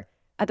for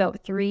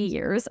about 3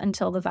 years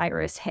until the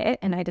virus hit.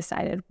 And I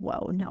decided,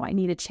 whoa, no, I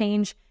need a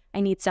change. I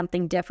need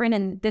something different.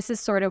 And this is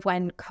sort of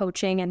when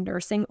coaching and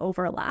nursing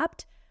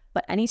overlapped.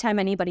 But anytime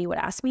anybody would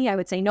ask me, I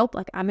would say, nope,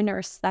 like I'm a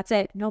nurse. That's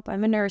it. Nope,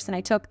 I'm a nurse. And I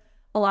took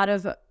a lot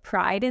of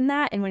pride in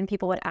that. And when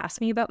people would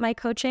ask me about my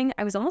coaching,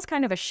 I was almost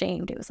kind of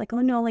ashamed. It was like, oh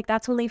no, like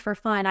that's only for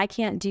fun. I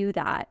can't do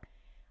that.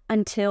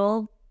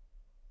 Until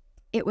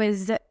it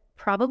was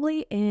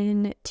probably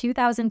in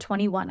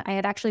 2021, I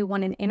had actually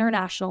won an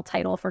international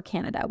title for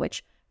Canada,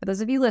 which for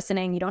those of you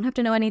listening, you don't have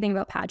to know anything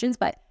about pageants,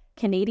 but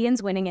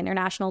Canadians winning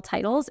international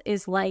titles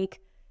is like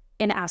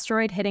an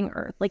asteroid hitting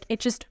Earth. Like it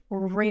just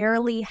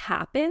rarely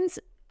happens.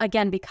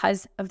 Again,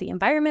 because of the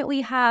environment we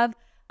have,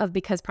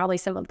 because probably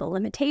some of the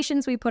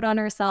limitations we put on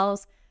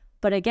ourselves.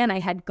 But again, I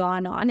had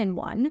gone on and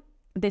won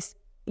this,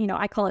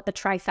 I call it the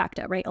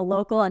trifecta, right? A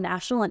local, a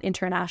national, and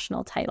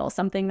international title,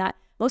 something that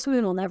most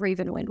women will never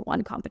even win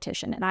one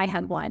competition. And I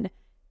had won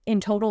in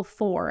total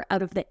 4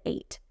 out of the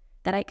 8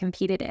 that I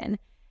competed in.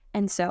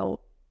 And so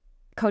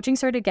coaching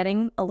started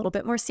getting a little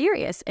bit more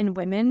serious, and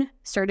women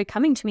started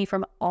coming to me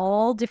from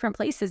all different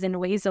places and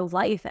ways of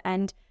life.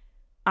 And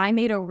I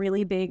made a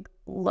really big,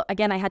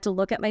 again, I had to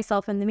look at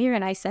myself in the mirror,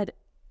 and I said,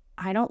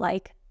 I don't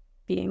like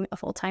being a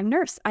full-time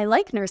nurse. I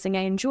like nursing.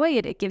 I enjoy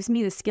it. It gives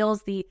me the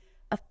skills, the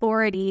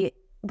authority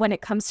when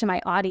it comes to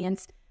my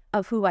audience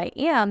of who I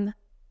am,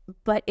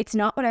 but it's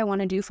not what I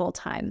want to do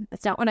full-time.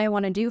 It's not what I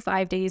want to do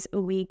 5 days a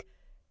week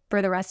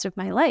for the rest of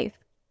my life.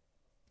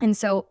 And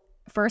so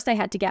first I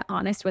had to get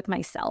honest with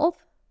myself,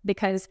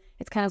 because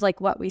it's kind of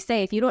like what we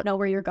say, if you don't know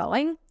where you're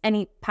going,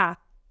 any path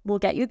will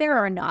get you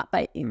there or not,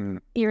 but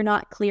you're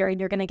not clear and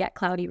you're going to get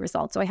cloudy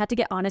results. So I had to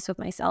get honest with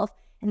myself.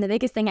 And the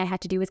biggest thing I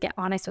had to do was get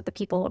honest with the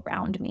people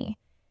around me.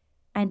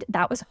 And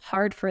that was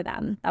hard for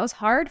them. That was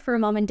hard for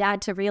mom and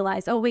dad to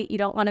realize, oh, wait, you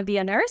don't want to be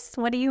a nurse?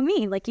 What do you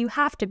mean? Like, you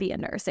have to be a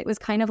nurse. It was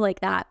kind of like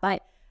that.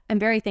 But I'm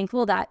very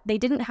thankful that they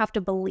didn't have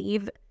to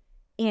believe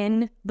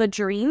in the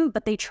dream,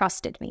 but they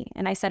trusted me.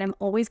 And I said, I'm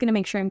always going to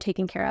make sure I'm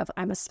taken care of.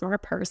 I'm a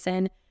smart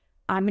person.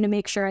 I'm going to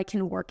make sure I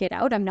can work it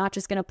out. I'm not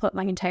just going to put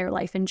my entire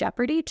life in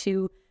jeopardy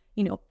to,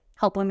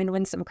 help women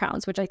win some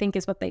crowns, which I think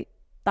is what they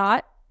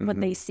thought,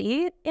 what they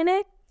see in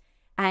it.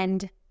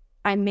 And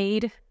I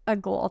made a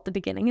goal at the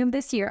beginning of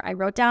this year. I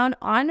wrote down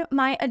on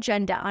my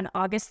agenda on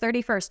August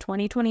 31st,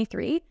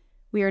 2023,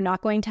 we are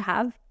not going to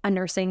have a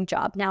nursing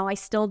job. Now, I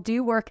still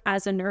do work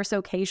as a nurse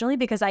occasionally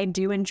because I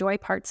do enjoy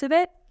parts of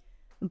it.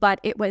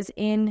 But it was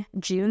in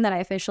June that I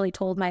officially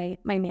told my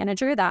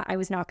manager that I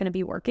was not going to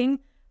be working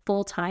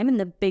full time. And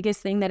the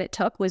biggest thing that it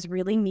took was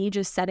really me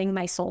just setting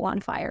my soul on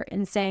fire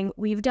and saying,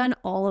 we've done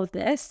all of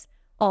this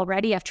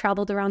already. I've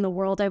traveled around the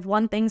world. I've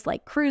won things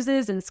like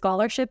cruises and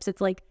scholarships. It's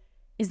like,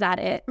 is that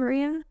it,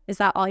 Maria? Is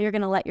that all you're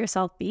going to let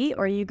yourself be?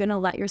 Or are you going to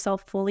let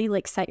yourself fully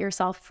set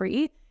yourself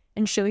free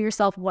and show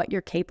yourself what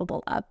you're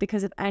capable of?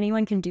 Because if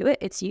anyone can do it,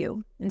 it's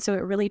you. And so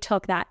it really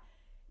took that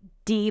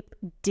deep,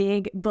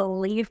 dig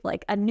belief,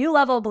 like a new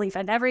level of belief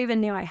I never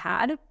even knew I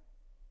had,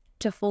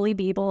 to fully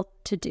be able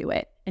to do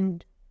it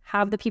and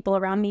have the people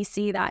around me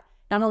see that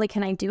not only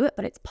can I do it,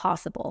 but it's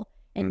possible.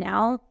 And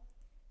now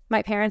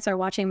my parents are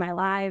watching my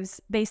lives.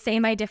 They say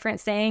my different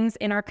sayings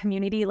in our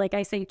community. Like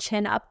I say,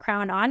 chin up,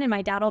 crown on. And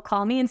my dad will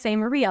call me and say,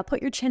 Maria,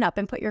 put your chin up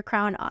and put your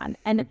crown on.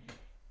 And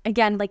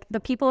again, like the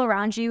people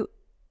around you,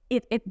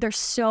 they're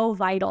so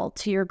vital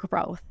to your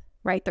growth,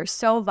 right? They're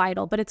so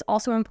vital, but it's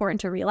also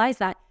important to realize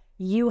that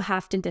you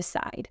have to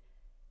decide.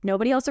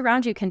 Nobody else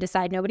around you can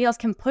decide. Nobody else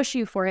can push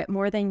you for it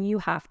more than you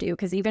have to.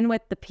 Because even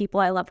with the people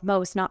I loved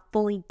most not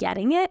fully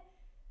getting it,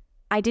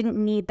 I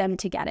didn't need them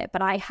to get it,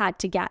 but I had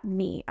to get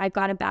me. I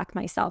got to back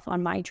myself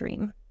on my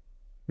dream.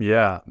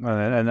 Yeah.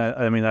 And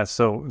I mean, that's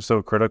so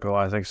critical.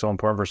 I think so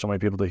important for so many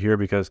people to hear,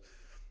 because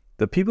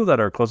the people that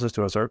are closest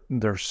to us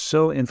they're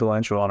so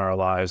influential on our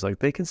lives. Like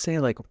they can say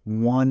like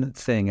one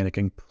thing and it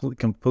can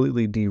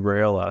completely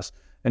derail us.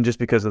 And just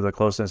because of the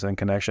closeness and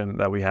connection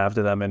that we have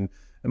to them. And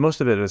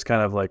most of it is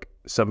kind of like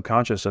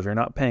subconscious. So if you're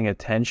not paying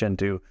attention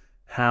to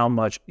how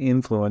much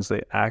influence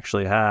they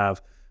actually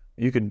have,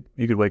 you could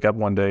wake up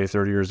one day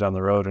 30 years down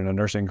the road in a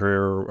nursing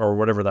career or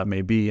whatever that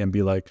may be and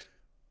be like,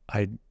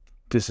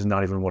 this is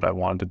not even what I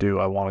wanted to do.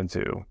 I wanted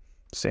to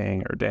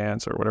sing or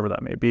dance or whatever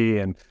that may be.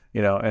 And,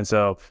 and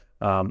so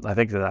I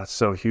think that's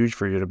so huge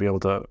for you to be able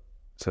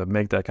to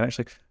make that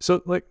connection.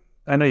 So like,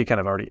 I know you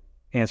kind of already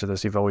answered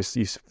this. You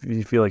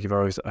feel like you've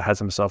always had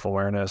some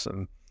self-awareness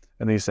and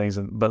these things.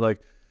 But like,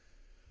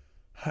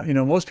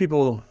 most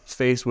people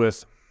faced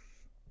with,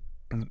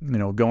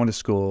 going to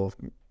school,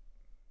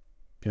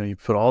 you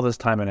put all this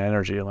time and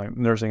energy, like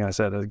nursing, I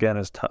said, again,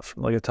 is tough,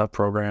 like a tough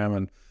program.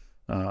 And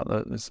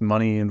there's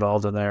money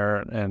involved in there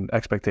and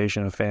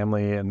expectation of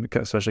family, and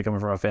especially coming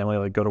from a family,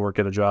 like go to work,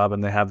 get a job,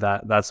 and they have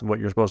that's what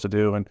you're supposed to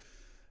do. And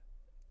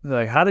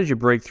like, how did you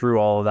break through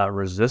all of that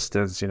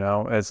resistance?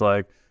 It's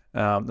like,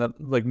 that,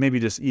 like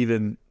maybe just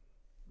even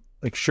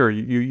like, sure,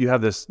 you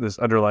have this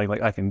underlying,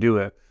 like, I can do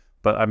it.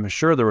 But I'm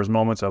sure there was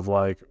moments of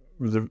like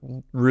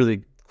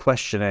really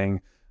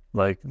questioning,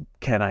 like,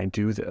 can I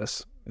do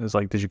this? It's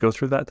like, did you go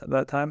through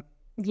that time?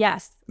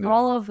 Yes, yeah.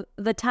 All of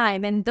the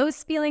time. And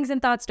those feelings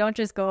and thoughts don't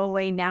just go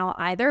away now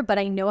either, but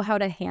I know how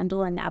to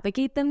handle and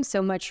navigate them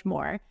so much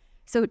more.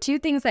 So 2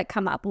 things that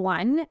come up.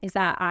 One is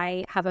that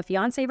I have a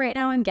fiance right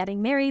now. I'm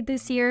getting married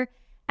this year.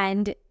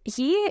 And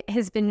he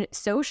has been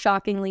so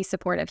shockingly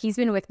supportive. He's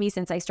been with me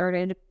since I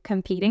started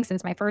competing,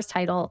 since my first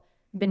title,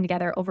 been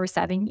together over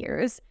 7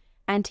 years.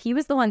 And he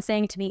was the one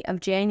saying to me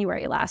of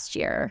January last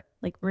year,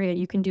 like, Maria,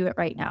 you can do it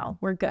right now.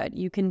 We're good.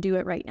 You can do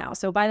it right now.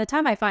 So by the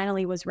time I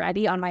finally was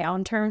ready on my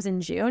own terms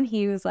in June,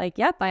 he was like,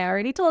 yep, I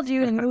already told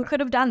you, and you could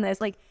have done this.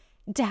 Like,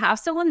 to have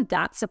someone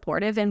that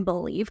supportive and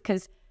believe,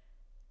 because,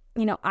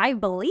 I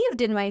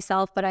believed in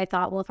myself, but I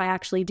thought, well, if I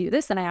actually do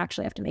this, then I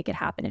actually have to make it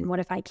happen. And what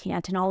if I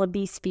can't? And all of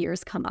these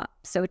fears come up.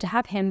 So to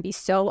have him be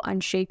so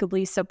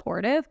unshakably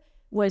supportive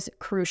was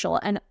crucial.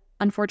 And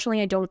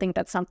unfortunately, I don't think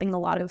that's something a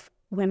lot of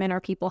women or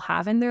people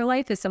have in their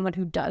life, is someone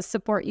who does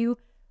support you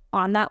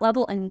on that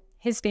level. And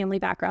his family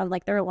background,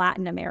 like, they're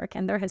Latin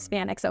American, they're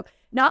Hispanic. So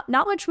not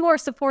much more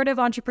supportive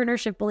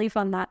entrepreneurship belief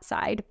on that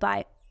side,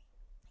 but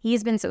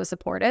he's been so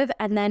supportive.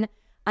 And then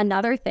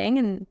another thing,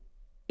 and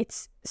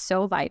it's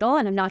so vital,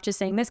 and I'm not just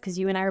saying this because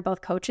you and I are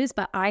both coaches,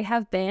 but I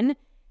have been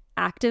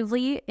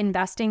actively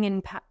investing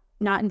in,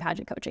 not in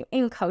pageant coaching,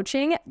 in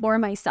coaching for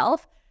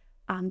myself,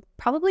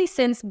 probably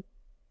since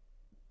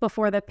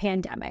before the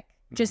pandemic.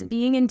 Just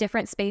being in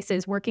different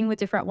spaces, working with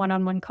different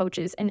one-on-one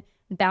coaches and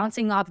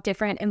bouncing off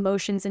different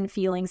emotions and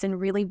feelings,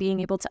 and really being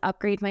able to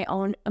upgrade my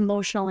own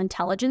emotional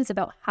intelligence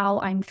about how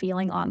I'm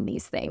feeling on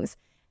these things.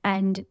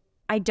 And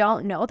I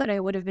don't know that I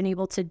would have been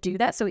able to do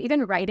that. So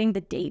even writing the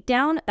date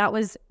down, that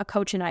was a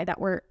coach and I that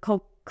were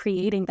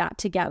co-creating that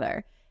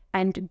together.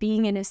 And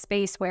being in a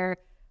space where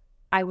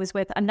I was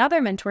with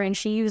another mentor, and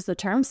she used the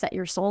term, set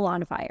your soul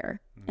on fire.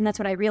 And that's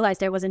what I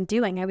realized I wasn't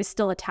doing. I was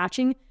still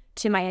attaching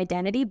to my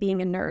identity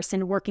being a nurse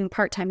and working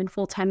part-time and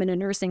full-time in a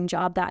nursing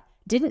job that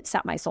didn't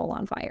set my soul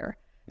on fire.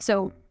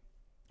 So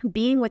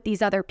being with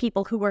these other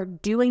people who were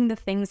doing the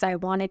things I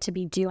wanted to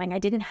be doing, I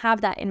didn't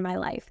have that in my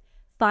life.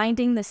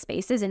 Finding the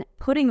spaces and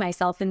putting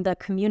myself in the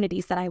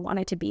communities that I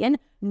wanted to be in,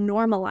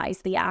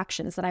 normalize the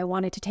actions that I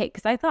wanted to take.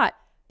 Because I thought,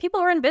 people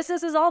are in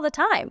businesses all the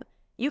time.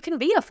 You can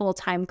be a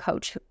full-time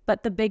coach.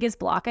 But the biggest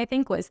block, I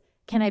think, was,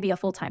 can I be a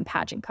full-time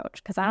pageant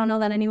coach? Because I don't know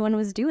that anyone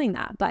was doing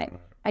that. But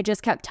I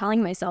just kept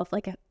telling myself,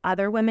 like, if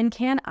other women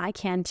can, I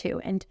can too.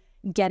 And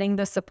getting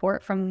the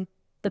support from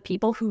the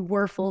people who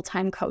were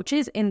full-time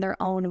coaches in their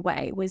own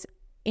way was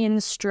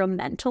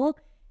instrumental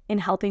in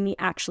helping me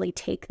actually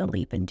take the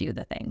leap and do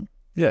the thing.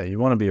 Yeah, you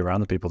want to be around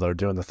the people that are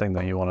doing the thing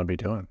that you want to be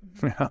doing.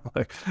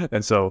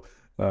 And so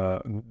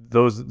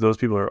those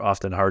people are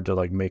often hard to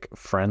like make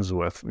friends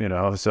with,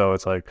 so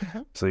it's like,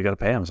 so you got to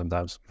pay them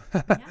sometimes.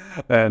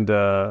 And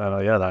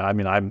yeah, I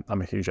mean, I'm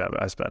a huge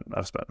advocate. I've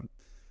spent,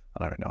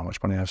 I don't know how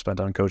much money I've spent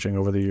on coaching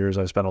over the years.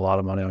 I spent a lot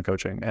of money on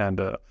coaching, and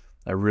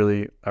I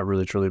really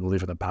truly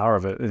believe in the power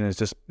of it. And it's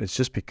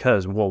just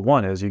because, well,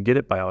 one is you get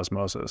it by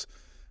osmosis.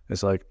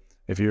 It's like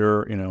if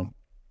you're,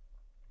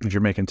 if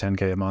you're making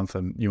 10K a month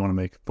and you want to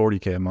make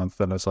 40K a month,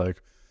 then it's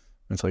like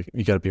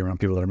you got to be around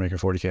people that are making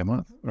 40K a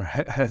month,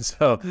 right? And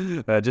so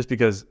just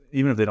because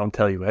even if they don't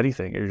tell you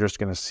anything, you're just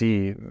going to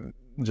see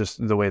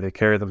just the way they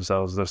carry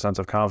themselves, their sense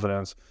of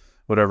confidence,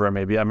 whatever it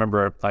may be. I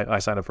remember I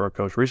signed up for a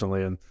coach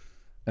recently,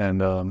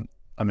 and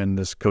I'm in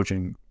this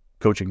coaching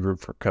group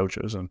for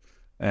coaches,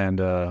 and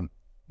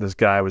this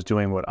guy was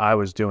doing what I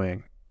was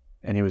doing,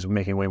 and he was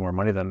making way more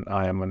money than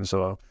I am, and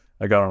so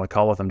I got on a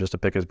call with him just to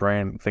pick his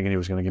brain, thinking he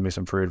was going to give me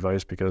some free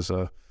advice because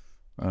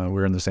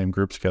we're in the same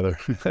groups together.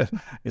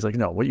 He's like,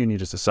 no, what you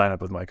need is to sign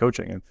up with my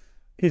coaching. And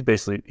he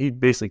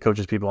basically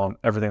coaches people on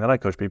everything that I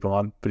coach people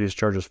on, but he just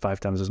charges 5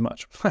 times as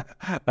much.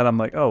 And I'm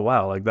like, oh,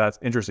 wow, like that's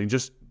interesting.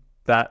 Just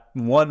that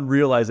one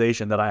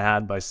realization that I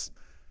had by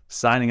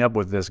signing up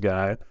with this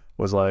guy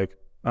was like,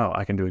 oh,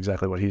 I can do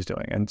exactly what he's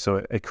doing. And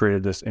so it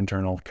created this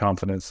internal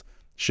confidence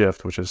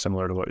shift, which is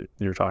similar to what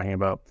you're talking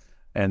about.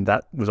 And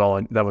that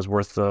was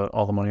worth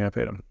all the money I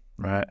paid him,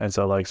 right? And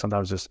so like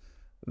sometimes just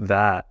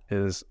that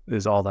is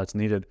all that's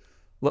needed.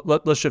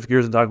 Let's shift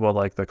gears and talk about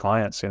like the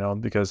clients,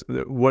 because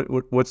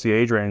what's the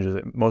age range? Is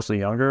it mostly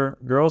younger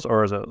girls,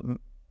 or is it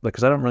like,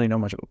 because I don't really know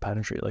much about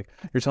pageantry. Like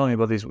you're telling me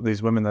about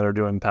these women that are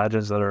doing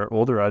pageants that are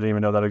older. I didn't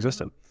even know that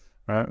existed,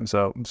 right? And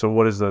so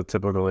what is the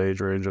typical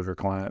age range of your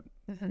client?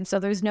 So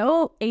there's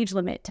no age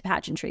limit to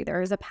pageantry.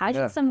 There is a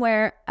pageant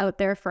somewhere out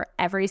there for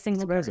every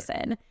single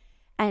person.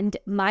 And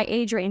my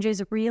age range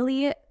is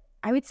really,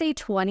 I would say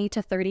 20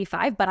 to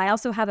 35, but I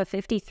also have a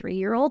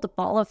 53-year-old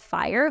ball of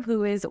fire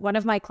who is one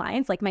of my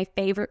clients, like my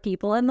favorite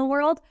people in the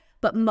world,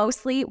 but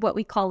mostly what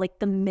we call like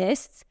the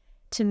Miss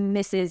to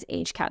Mrs.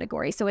 age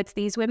category. So it's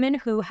these women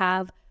who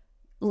have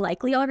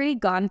likely already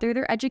gone through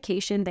their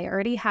education. They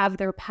already have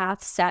their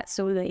path set,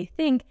 so they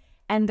think,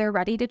 and they're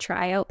ready to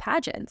try out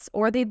pageants,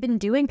 or they've been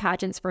doing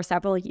pageants for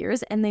several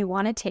years and they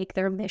want to take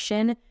their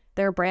mission,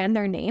 their brand,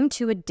 their name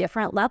to a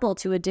different level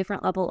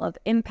of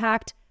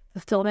impact,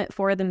 fulfillment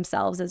for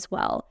themselves as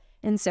well.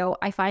 And so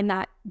I find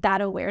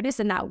that awareness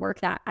and that work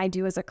that I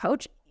do as a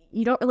coach,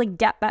 you don't really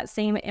get that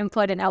same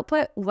input and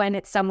output when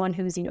it's someone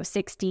who's,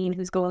 16,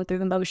 who's going through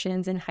the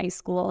motions in high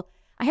school.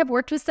 I have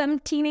worked with some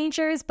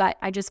teenagers, but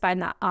I just find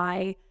that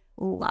I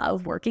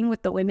love working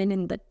with the women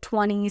in the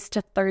 20s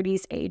to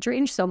 30s age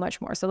range so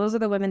much more. So those are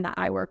the women that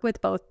I work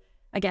with, both,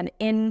 again,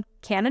 in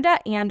Canada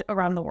and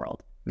around the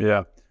world.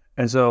 Yeah.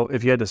 And so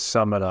if you had to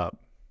sum it up,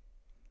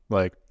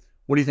 like,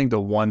 what do you think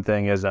the one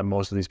thing is that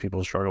most of these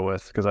people struggle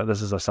with? Because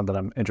this is something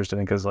I'm interested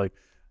in, because like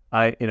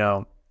I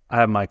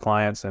have my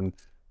clients and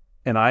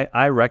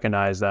I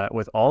recognize that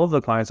with all of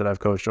the clients that I've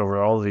coached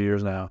over all of the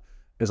years now,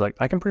 is like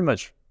I can pretty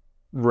much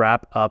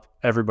wrap up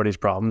everybody's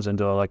problems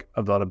into like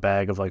about a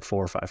bag of like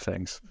 4 or 5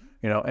 things,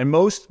 and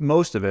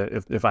most of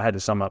it, if I had to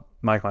sum up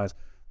my clients,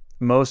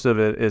 most of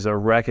it is a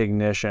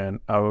recognition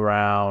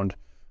around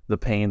the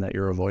pain that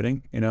you're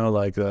avoiding,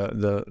 like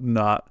the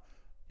not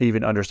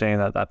even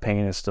understanding that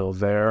pain is still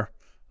there,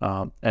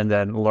 and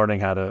then learning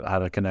how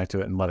to connect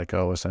to it and let it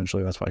go.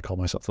 Essentially, that's why I call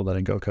myself the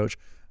letting go coach.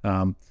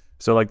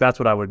 So like that's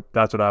what I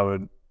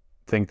would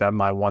think that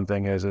my one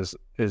thing is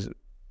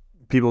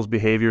people's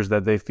behaviors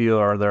that they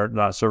feel they're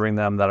not serving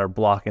them, that are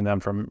blocking them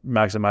from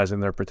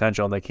maximizing their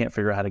potential, and they can't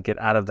figure out how to get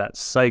out of that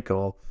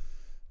cycle.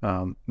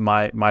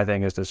 My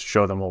thing is to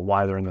show them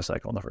why they're in the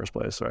cycle in the first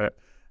place, right?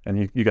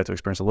 And you got to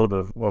experience a little bit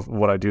of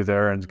what I do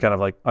there and kind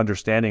of like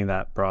understanding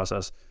that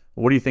process.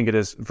 What do you think it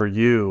is for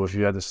you if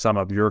you had to sum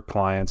up your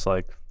clients?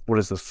 Like, what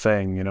is the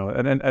thing,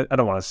 And I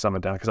don't want to sum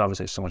it down because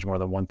obviously it's so much more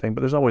than one thing,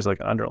 but there's always like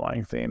an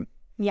underlying theme.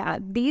 Yeah,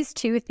 these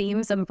 2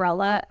 themes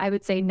umbrella, I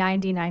would say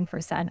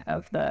 99%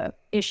 of the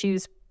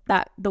issues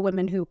that the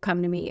women who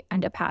come to me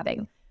end up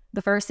having.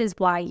 The first is,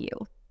 why you?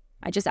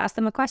 I just ask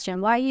them a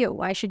question. Why you?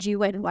 Why should you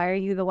win? Why are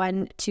you the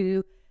one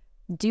to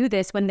do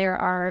this when there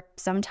are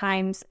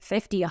sometimes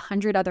 50,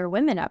 100 other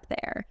women up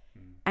there?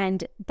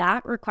 And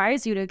that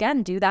requires you to,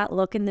 again, do that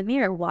look in the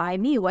mirror. Why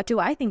me? What do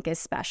I think is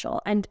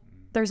special? And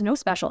there's no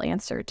special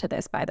answer to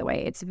this, by the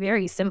way. It's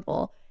very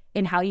simple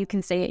in how you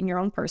can say it in your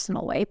own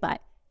personal way,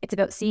 but it's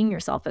about seeing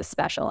yourself as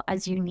special,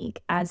 as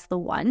unique, as the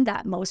one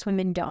that most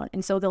women don't.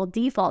 And so they'll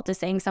default to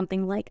saying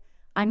something like,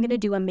 I'm going to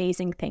do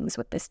amazing things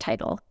with this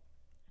title.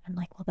 I'm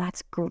like, well,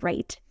 that's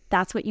great.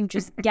 That's what you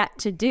just get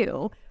to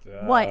do.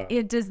 Yeah. What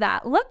does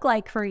that look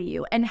like for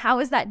you? And how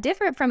is that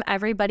different from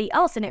everybody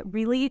else? And it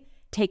really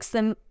takes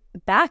them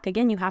back.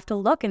 Again, you have to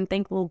look and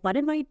think, well, what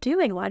am I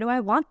doing? Why do I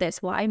want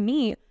this? Why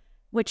me?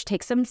 Which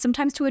takes them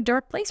sometimes to a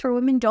dark place where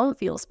women don't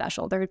feel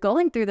special. They're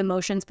going through the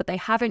motions, but they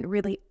haven't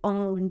really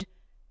owned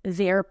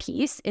their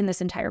piece in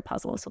this entire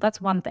puzzle. So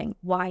that's one thing,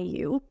 why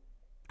you?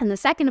 And the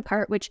second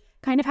part, which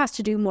kind of has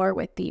to do more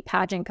with the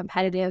pageant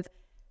competitive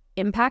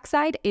impact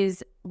side,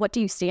 is what do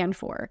you stand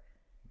for?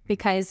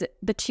 Because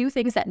the 2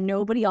 things that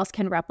nobody else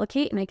can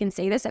replicate, and I can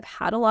say this, I've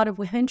had a lot of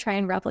women try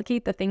and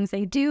replicate the things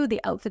they do,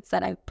 the outfits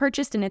that I've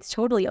purchased, and it's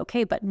totally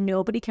okay, but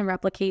nobody can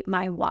replicate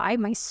my why,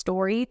 my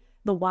story,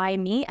 the why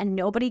me, and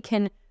nobody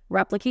can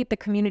replicate the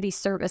community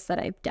service that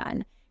I've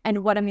done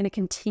and what I'm going to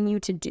continue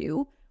to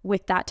do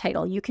with that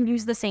title. You can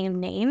use the same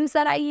names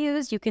that I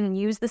used, you can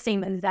use the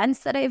same events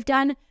that I've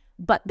done,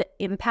 but the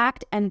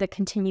impact and the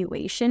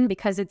continuation,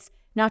 because it's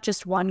not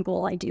just one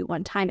goal I do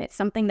one time, it's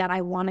something that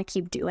I want to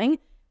keep doing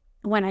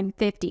when I'm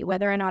 50,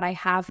 whether or not I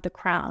have the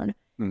crown,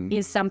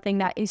 is something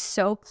that is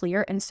so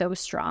clear and so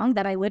strong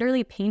that I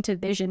literally paint a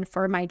vision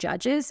for my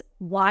judges,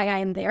 why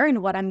I'm there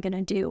and what I'm going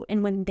to do.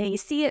 And when they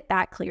see it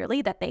that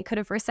clearly, that they could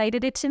have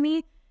recited it to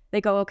me,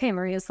 they go, okay,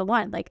 Maria's the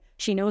one. Like,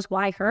 she knows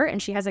why her,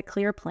 and she has a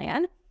clear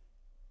plan.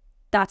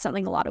 That's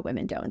something a lot of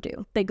women don't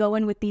do. They go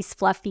in with these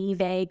fluffy,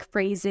 vague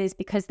phrases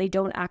because they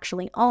don't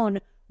actually own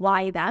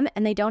why them,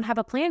 and they don't have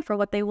a plan for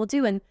what they will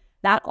do. And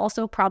that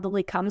also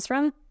probably comes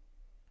from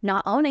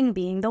not owning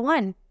being the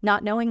one,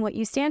 not knowing what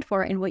you stand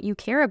for and what you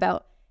care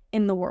about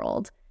in the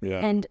world.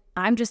 Yeah. And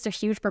I'm just a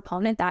huge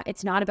proponent that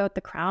it's not about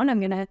the crown. I'm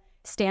going to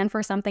stand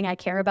for something I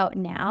care about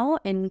now.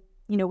 And,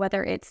 you know,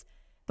 whether it's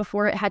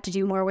before it had to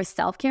do more with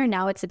self-care,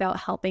 now it's about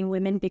helping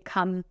women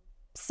become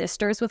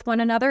sisters with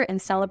one another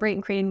and celebrate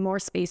and creating more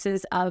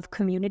spaces of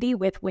community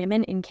with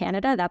women in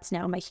Canada. That's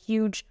now my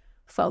huge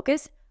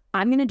focus.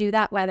 I'm going to do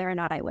that whether or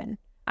not I win.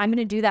 I'm going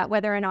to do that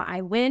whether or not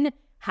I win,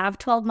 have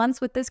 12 months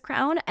with this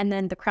crown, and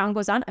then the crown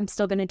goes on. I'm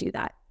still going to do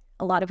that.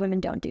 A lot of women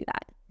don't do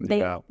that.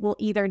 They will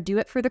either do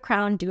it for the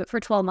crown, do it for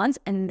 12 months,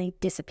 and they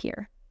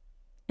disappear.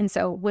 And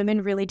so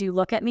women really do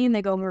look at me and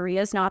they go,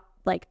 Maria's not,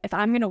 like, if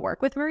I'm going to work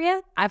with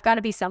Maria, I've got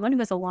to be someone who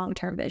has a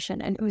long-term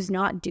vision and who's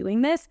not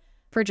doing this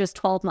for just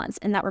 12 months.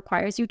 And that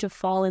requires you to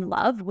fall in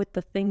love with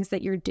the things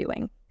that you're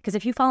doing. Because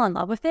if you fall in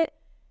love with it,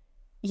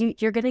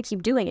 you're going to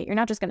keep doing it. You're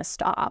not just going to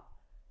stop.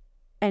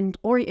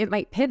 Or it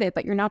might pivot,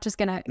 but you're not just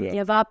going to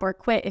give up or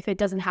quit if it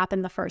doesn't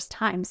happen the first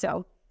time.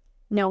 So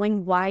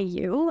knowing why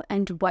you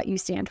and what you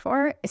stand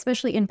for,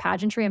 especially in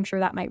pageantry, I'm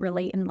sure that might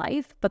relate in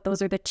life, but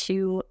those are the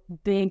two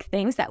big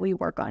things that we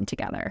work on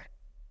together.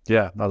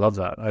 Yeah, I love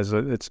that.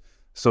 It's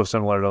so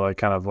similar to like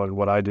kind of like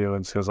what I do.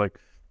 And because like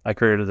I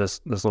created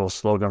this little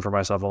slogan for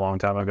myself a long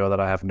time ago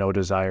that I have no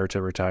desire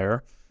to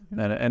retire.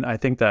 And I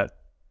think that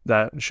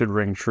should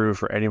ring true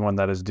for anyone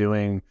that is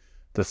doing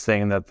the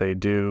thing that they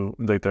do,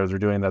 like they're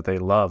doing that they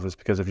love, is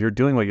because if you're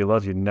doing what you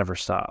love, you never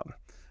stop.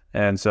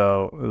 And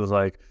so it was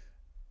like,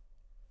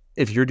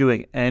 if you're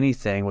doing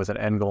anything with an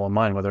end goal in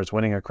mind, whether it's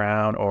winning a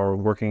crown or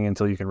working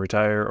until you can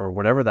retire or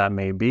whatever that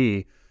may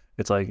be,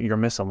 it's like you're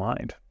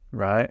misaligned,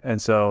 right?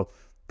 And so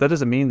that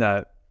doesn't mean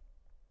that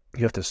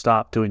you have to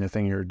stop doing the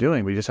thing you're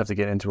doing, but you just have to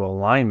get into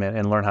alignment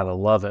and learn how to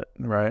love it,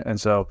 right? And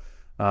so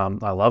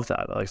I love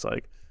that. It's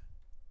like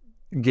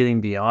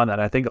getting beyond that.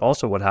 I think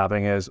also what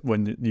happening is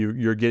when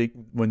you're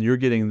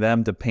getting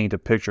them to paint a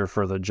picture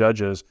for the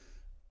judges,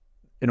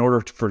 in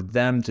order for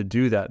them to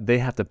do that, they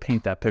have to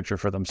paint that picture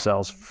for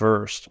themselves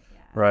first,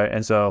 right?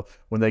 And so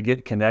when they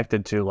get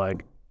connected to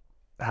like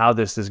how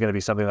this is going to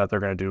be something that they're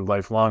going to do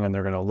lifelong and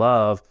they're going to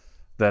love,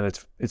 then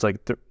it's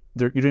like you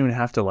don't even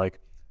have to like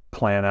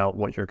plan out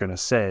what you're going to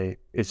say.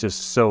 It's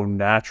just so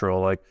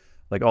natural. Like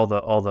all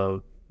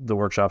the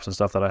workshops and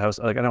stuff that I host,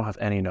 like I don't have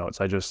any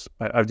notes. I do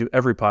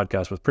every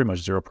podcast with pretty much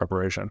zero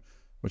preparation,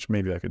 which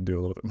maybe I could do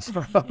a little bit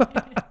more.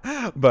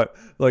 but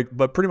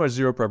pretty much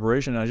zero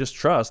preparation. And I just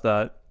trust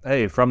that,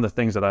 hey, from the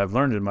things that I've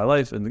learned in my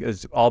life, and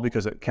it's all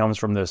because it comes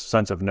from this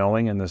sense of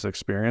knowing and this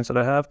experience that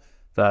I have,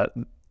 that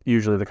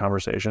usually the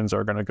conversations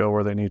are going to go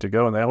where they need to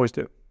go, and they always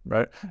do,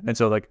 right? And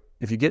so like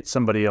if you get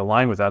somebody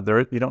aligned with that,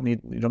 you don't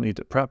need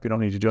to prep, you don't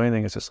need to do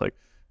anything. It's just like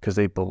because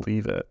they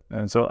believe it.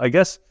 And so I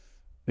guess,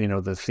 you know,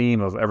 the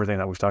theme of everything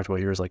that we've talked about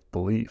here is like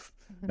belief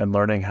and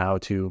learning how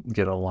to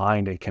get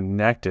aligned and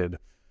connected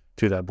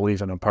to that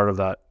belief. And a part of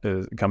that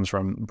comes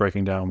from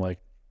breaking down like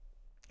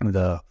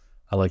the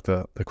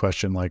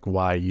question, like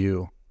why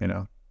you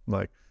know,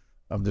 like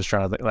I'm just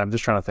trying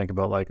to think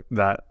about like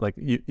that, like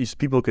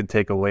people could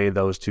take away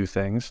those two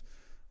things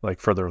like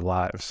for their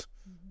lives.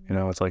 You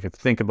know, it's like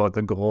think about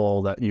the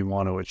goal that you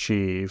want to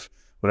achieve,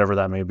 whatever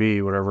that may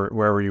be,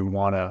 wherever you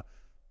want to.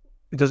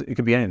 It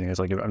could be anything. It's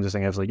like, I'm just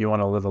saying, it's like you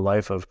want to live a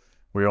life of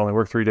where you only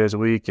work 3 days a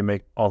week, you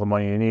make all the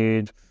money you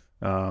need,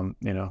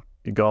 you know,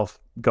 you golf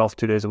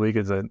 2 days a week,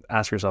 and then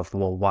ask yourself,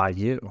 well, why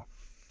you?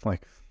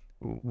 Like,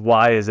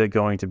 why is it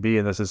going to be?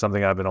 And this is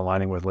something I've been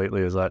aligning with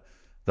lately, is that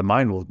the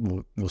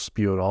mind will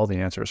spew out all the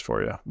answers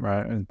for you,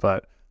 right?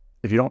 But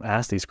if you don't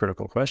ask these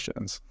critical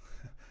questions,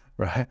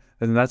 right?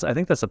 And I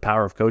think that's the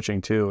power of coaching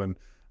too.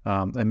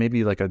 And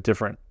maybe like a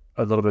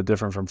little bit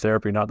different from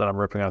therapy. Not that I'm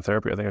ripping on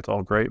therapy. I think it's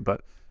all great,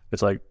 but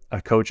it's like a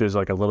coach is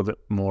like a little bit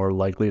more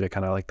likely to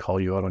kind of like call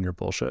you out on your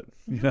bullshit,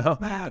 you know?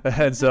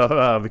 And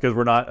so, because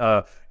we're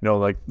not, you know,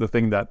 like the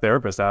thing that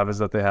therapists have is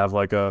that they have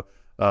like a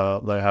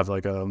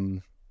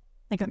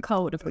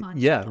code of conduct.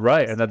 Yeah,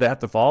 right. And that they have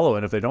to follow.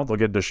 And if they don't, they'll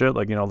get into shit.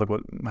 Like, you know, look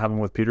what happened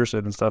with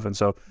Peterson and stuff. And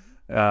so,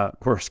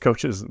 whereas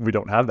coaches, we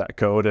don't have that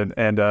code.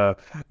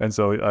 And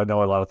so I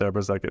know a lot of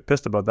therapists that get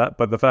pissed about that.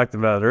 But the fact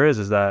of the matter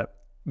is that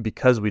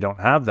because we don't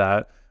have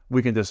that,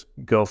 we can just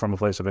go from a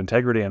place of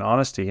integrity and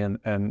honesty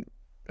and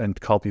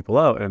call people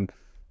out. And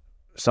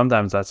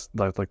sometimes that's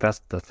like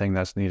that's the thing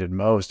that's needed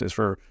most, is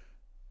for,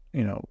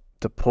 you know,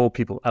 to pull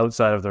people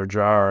outside of their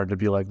jar and to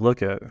be like,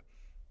 look at,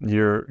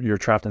 you're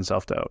trapped in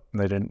self-doubt. And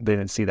they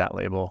didn't see that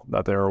label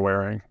that they were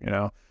wearing, you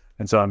know?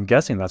 And so I'm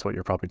guessing that's what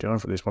you're probably doing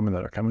for these women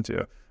that are coming to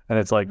you. And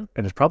it's like,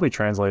 and it's probably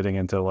translating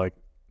into like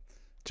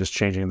just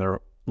changing their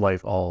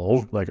life all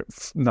over, like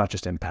not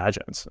just in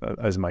pageants,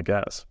 is my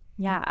guess.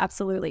 Yeah,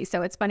 absolutely.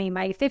 So it's funny.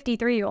 My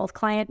 53-year-old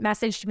client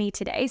messaged me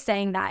today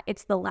saying that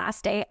it's the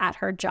last day at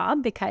her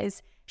job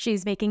because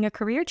she's making a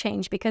career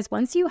change. Because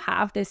once you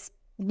have this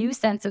new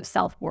sense of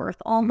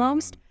self-worth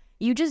almost,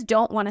 you just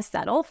don't want to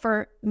settle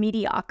for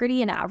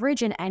mediocrity and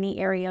average in any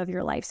area of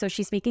your life. So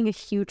she's making a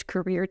huge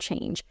career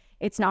change.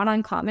 It's not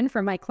uncommon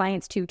for my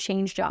clients to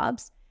change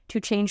jobs, to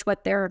change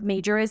what their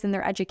major is in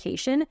their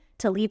education,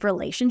 to leave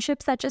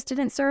relationships that just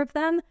didn't serve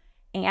them,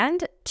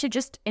 and to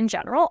just, in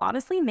general,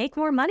 honestly, make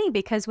more money.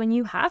 Because when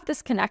you have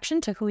this connection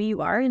to who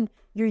you are and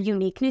your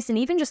uniqueness, and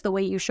even just the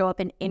way you show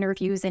up in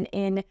interviews and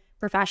in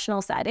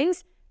professional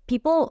settings,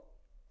 people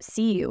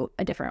see you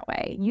a different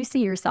way. You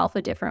see yourself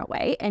a different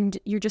way, and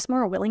you're just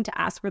more willing to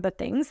ask for the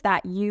things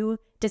that you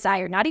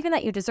desire. Not even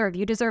that you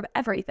deserve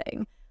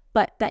everything,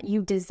 but that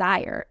you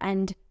desire.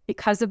 And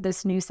because of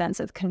this new sense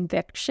of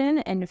conviction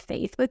and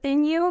faith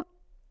within you,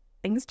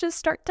 things just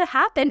start to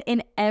happen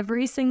in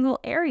every single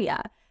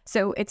area.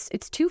 So it's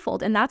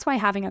twofold. And that's why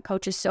having a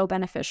coach is so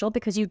beneficial,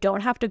 because you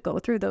don't have to go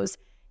through those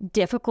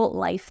difficult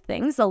life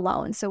things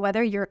alone. So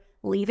whether you're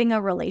leaving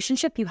a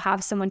relationship, you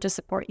have someone to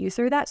support you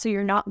through that. So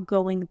you're not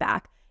going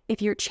back.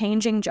 If you're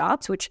changing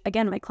jobs, which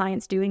again, my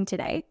client's doing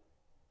today,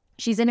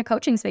 she's in a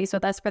coaching space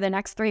with us for the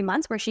next 3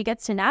 months where she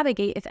gets to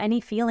navigate if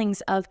any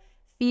feelings of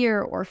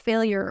fear or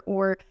failure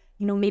or,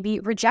 you know, maybe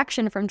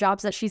rejection from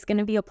jobs that she's going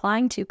to be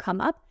applying to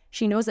come up.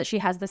 She knows that she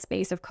has the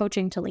space of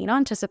coaching to lean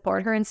on to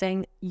support her and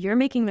saying, you're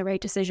making the right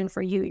decision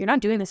for you. You're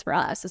not doing this for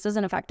us. This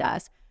doesn't affect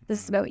us.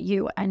 This is about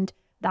you. And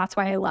that's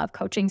why I love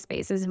coaching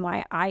spaces and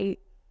why I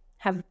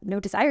have no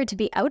desire to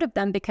be out of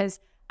them,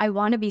 because I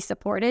want to be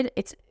supported.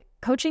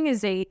 Coaching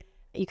is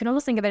you can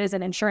almost think of it as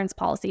an insurance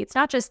policy. It's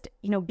not just,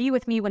 you know, be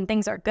with me when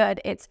things are good.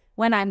 It's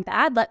when I'm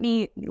bad, let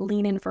me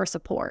lean in for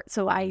support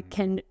so I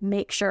can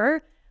make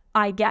sure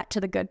I get to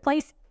the good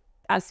place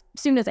as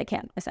soon as I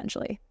can,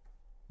 essentially.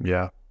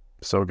 Yeah.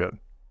 So good.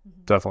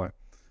 Definitely.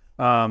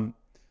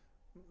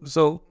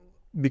 So,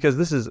 because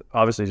this is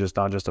obviously just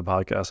not just a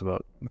podcast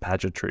about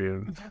pageantry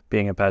and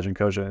being a pageant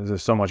coach, and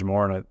there's so much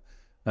more in it.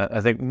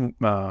 I think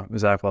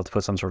Zach will have to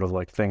put some sort of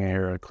like thing in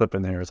here, a clip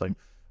in here. It's like,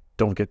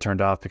 don't get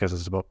turned off because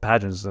it's about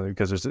pageants,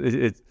 because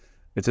it's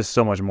just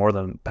so much more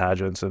than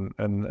pageants,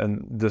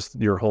 and this,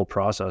 your whole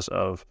process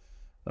of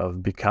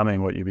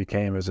becoming what you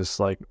became is just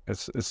like,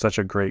 it's such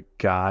a great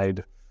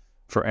guide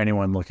for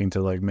anyone looking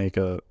to like make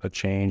a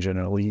change and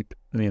a leap,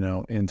 you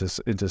know, into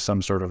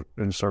some sort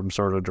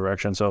of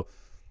direction. So,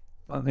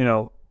 you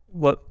know,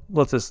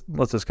 let's just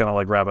kind of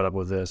like wrap it up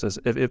with this. Is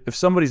if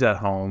somebody's at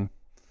home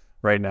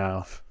right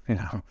now, you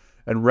know,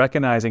 and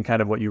recognizing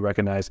kind of what you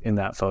recognize in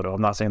that photo,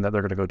 I'm not saying that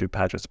they're going to go do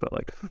pageants, but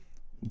like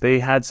they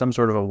had some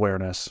sort of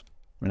awareness,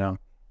 you know,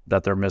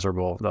 that they're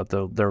miserable, that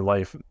their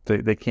life,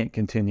 they can't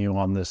continue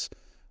on this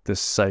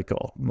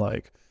cycle.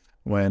 Like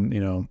when, you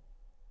know,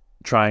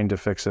 trying to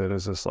fix it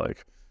is just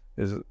like,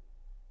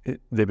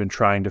 they've been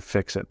trying to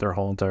fix it their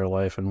whole entire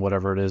life, and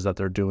whatever it is that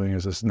they're doing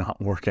is just not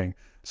working.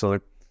 So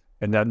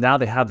and now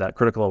they have that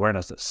critical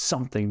awareness that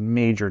something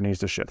major needs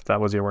to shift.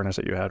 That was the awareness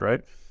that you had,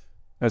 right?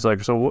 It's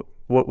like, so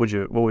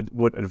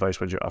what advice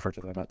would you offer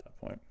to them at that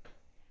point?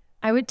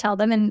 I would tell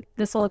them, and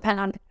this will depend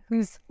on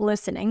who's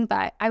listening,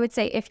 but I would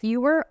say if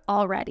you were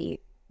already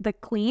the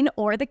queen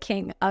or the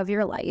king of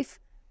your life,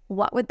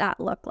 what would that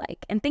look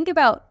like? And think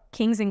about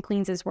kings and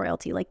queens as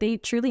royalty. Like they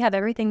truly have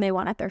everything they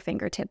want at their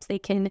fingertips. They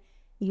can,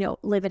 you know,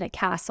 live in a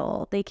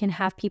castle. They can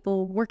have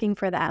people working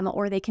for them,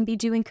 or they can be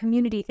doing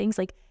community things.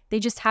 Like they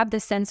just have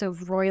this sense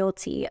of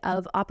royalty,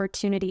 of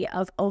opportunity,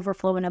 of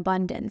overflow and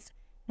abundance.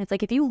 And it's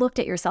like, if you looked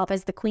at yourself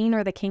as the queen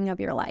or the king of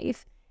your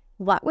life,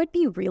 what would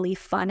be really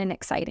fun and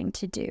exciting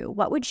to do?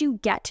 What would you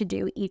get to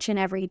do each and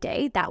every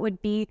day that would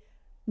be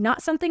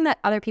not something that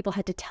other people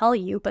had to tell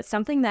you, but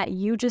something that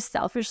you just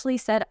selfishly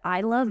said,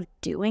 I love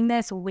doing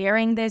this,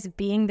 wearing this,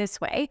 being this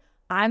way.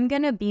 I'm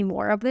going to be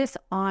more of this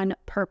on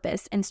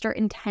purpose, and start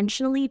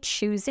intentionally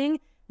choosing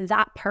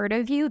that part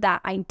of you,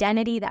 that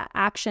identity, that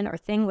action or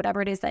thing,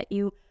 whatever it is that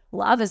you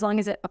love, as long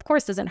as it, of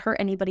course, doesn't hurt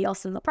anybody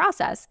else in the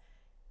process.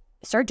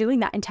 Start doing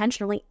that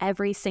intentionally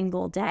every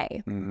single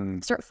day.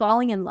 Start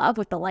falling in love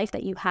with the life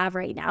that you have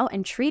right now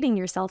and treating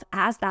yourself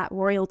as that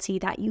royalty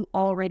that you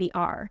already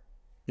are.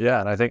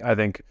 Yeah, and I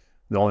think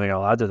the only thing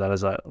I'll add to that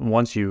is that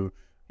once you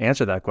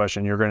answer that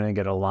question, you're going to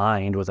get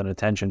aligned with an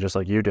intention, just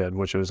like you did,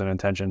 which was an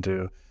intention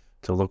to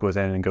look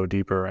within and go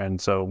deeper. And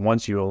so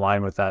once you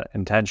align with that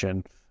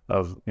intention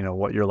of, you know,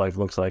 what your life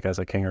looks like as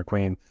a king or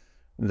queen,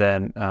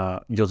 then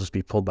you'll just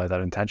be pulled by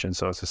that intention.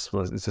 So it's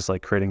just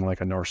like creating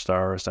like a North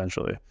Star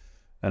essentially.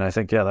 And I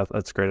think, yeah,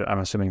 that's great. I'm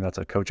assuming that's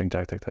a coaching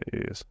tactic that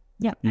you use.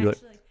 Yeah,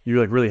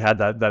 you really had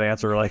that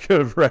answer like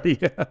ready.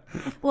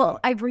 Well,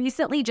 I've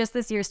recently just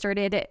this year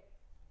started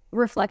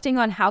reflecting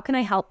on how can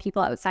I help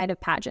people outside of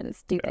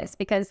pageants do this,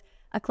 because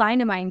a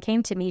client of mine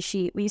came to me,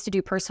 we used to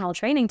do personal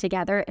training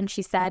together, and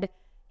she said,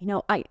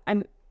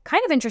 I'm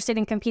kind of interested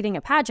in competing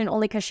a pageant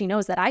only because she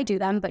knows that I do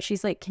them. But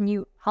she's like, can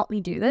you help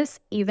me do this,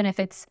 even if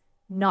it's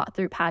not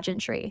through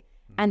pageantry?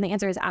 And the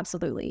answer is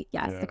absolutely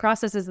yes. The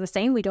process is the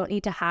same. We don't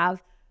need to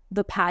have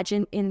the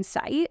pageant in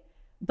sight.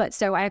 But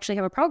so I actually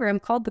have a program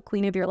called the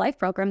Queen of Your Life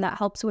program that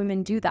helps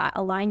women do that.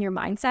 Align your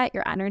mindset,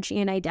 your energy,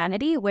 and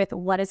identity with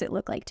what does it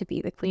look like to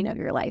be the queen of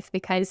your life?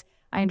 Because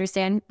I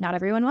understand not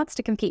everyone wants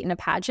to compete in a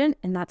pageant,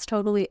 and that's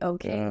totally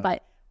okay.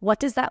 But what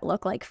does that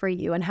look like for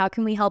you? And how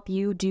can we help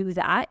you do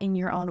that in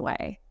your own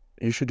way?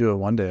 You should do it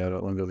one day out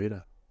at Lungo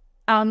Vita.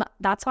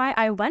 That's why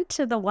I went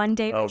to the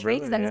one-day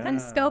retreats and been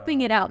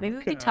scoping it out. Maybe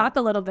we could talk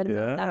a little bit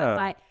about that.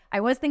 But I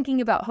was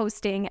thinking about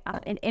hosting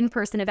an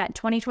in-person event in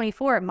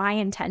 2024. My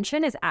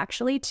intention is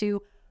actually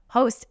to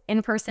host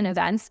in-person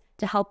events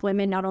to help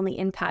women not only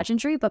in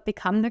pageantry but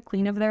become the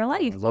queen of their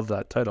life. I love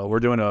that title. We're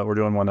doing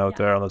one out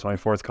there on the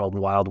 24th called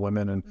Wild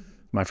Women, and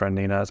my friend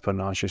Nina is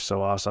putting on. She's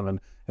so awesome, and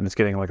it's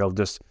getting like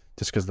just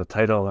because the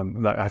title,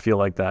 and I feel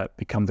like that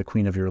become the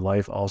queen of your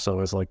life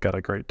also is like got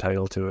a great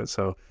title to it.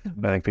 So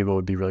I think people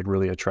would be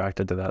really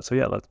attracted to that. So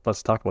yeah,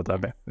 let's talk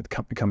about that. It's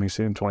coming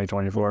soon,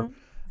 2024.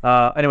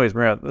 Anyways,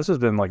 Maria, this has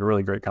been like a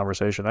really great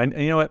conversation. And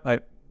you know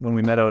what? When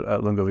we met out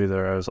at Lungo Vita,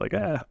 I was like,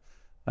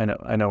 I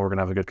know we're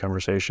gonna have a good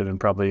conversation and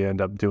probably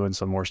end up doing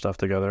some more stuff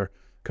together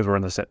because we're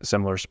in the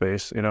similar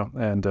space,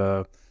 And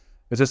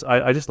it's just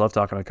I just love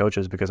talking to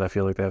coaches because I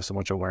feel like they have so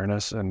much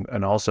awareness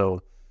and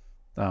also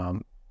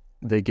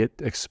they get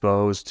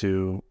exposed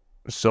to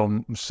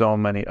so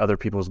many other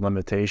people's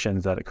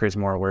limitations that it creates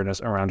more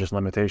awareness around just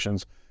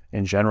limitations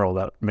in general,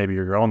 that maybe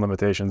your own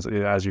limitations,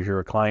 as you hear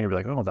a client, you'll be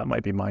like, oh, that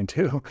might be mine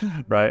too.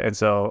 Right. And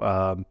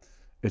so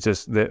it's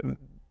just that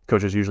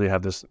coaches usually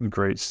have this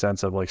great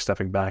sense of like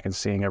stepping back and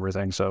seeing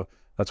everything. So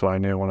that's why I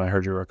knew when I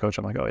heard you were a coach,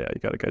 I'm like, oh yeah,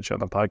 you got to get you on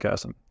the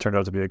podcast, and it turned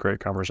out to be a great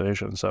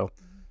conversation. So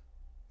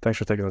thanks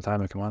for taking the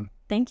time to come on.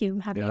 Thank you.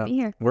 I'm happy to be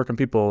here. Where can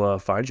people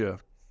find you?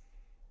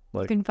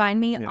 You can find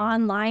me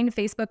online,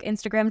 Facebook,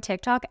 Instagram,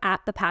 TikTok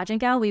at The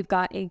Pageant Gal. We've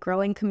got a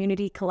growing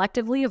community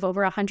collectively of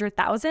over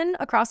 100,000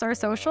 across our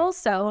socials.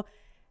 So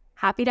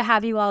happy to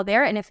have you all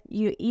there. And if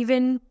you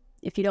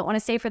don't want to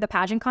stay for the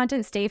pageant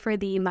content, stay for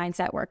the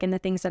mindset work and the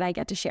things that I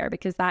get to share,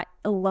 because that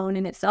alone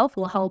in itself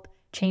will help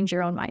change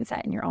your own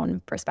mindset and your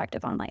own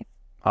perspective on life.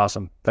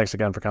 Awesome. Thanks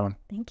again for coming.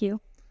 Thank you.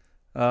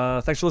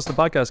 Thanks for listening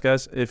to the podcast,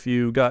 guys. If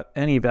you got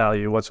any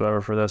value whatsoever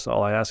for this,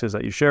 all I ask is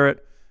that you share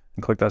it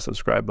and click that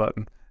subscribe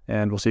button.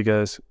 And we'll see you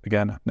guys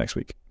again next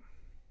week.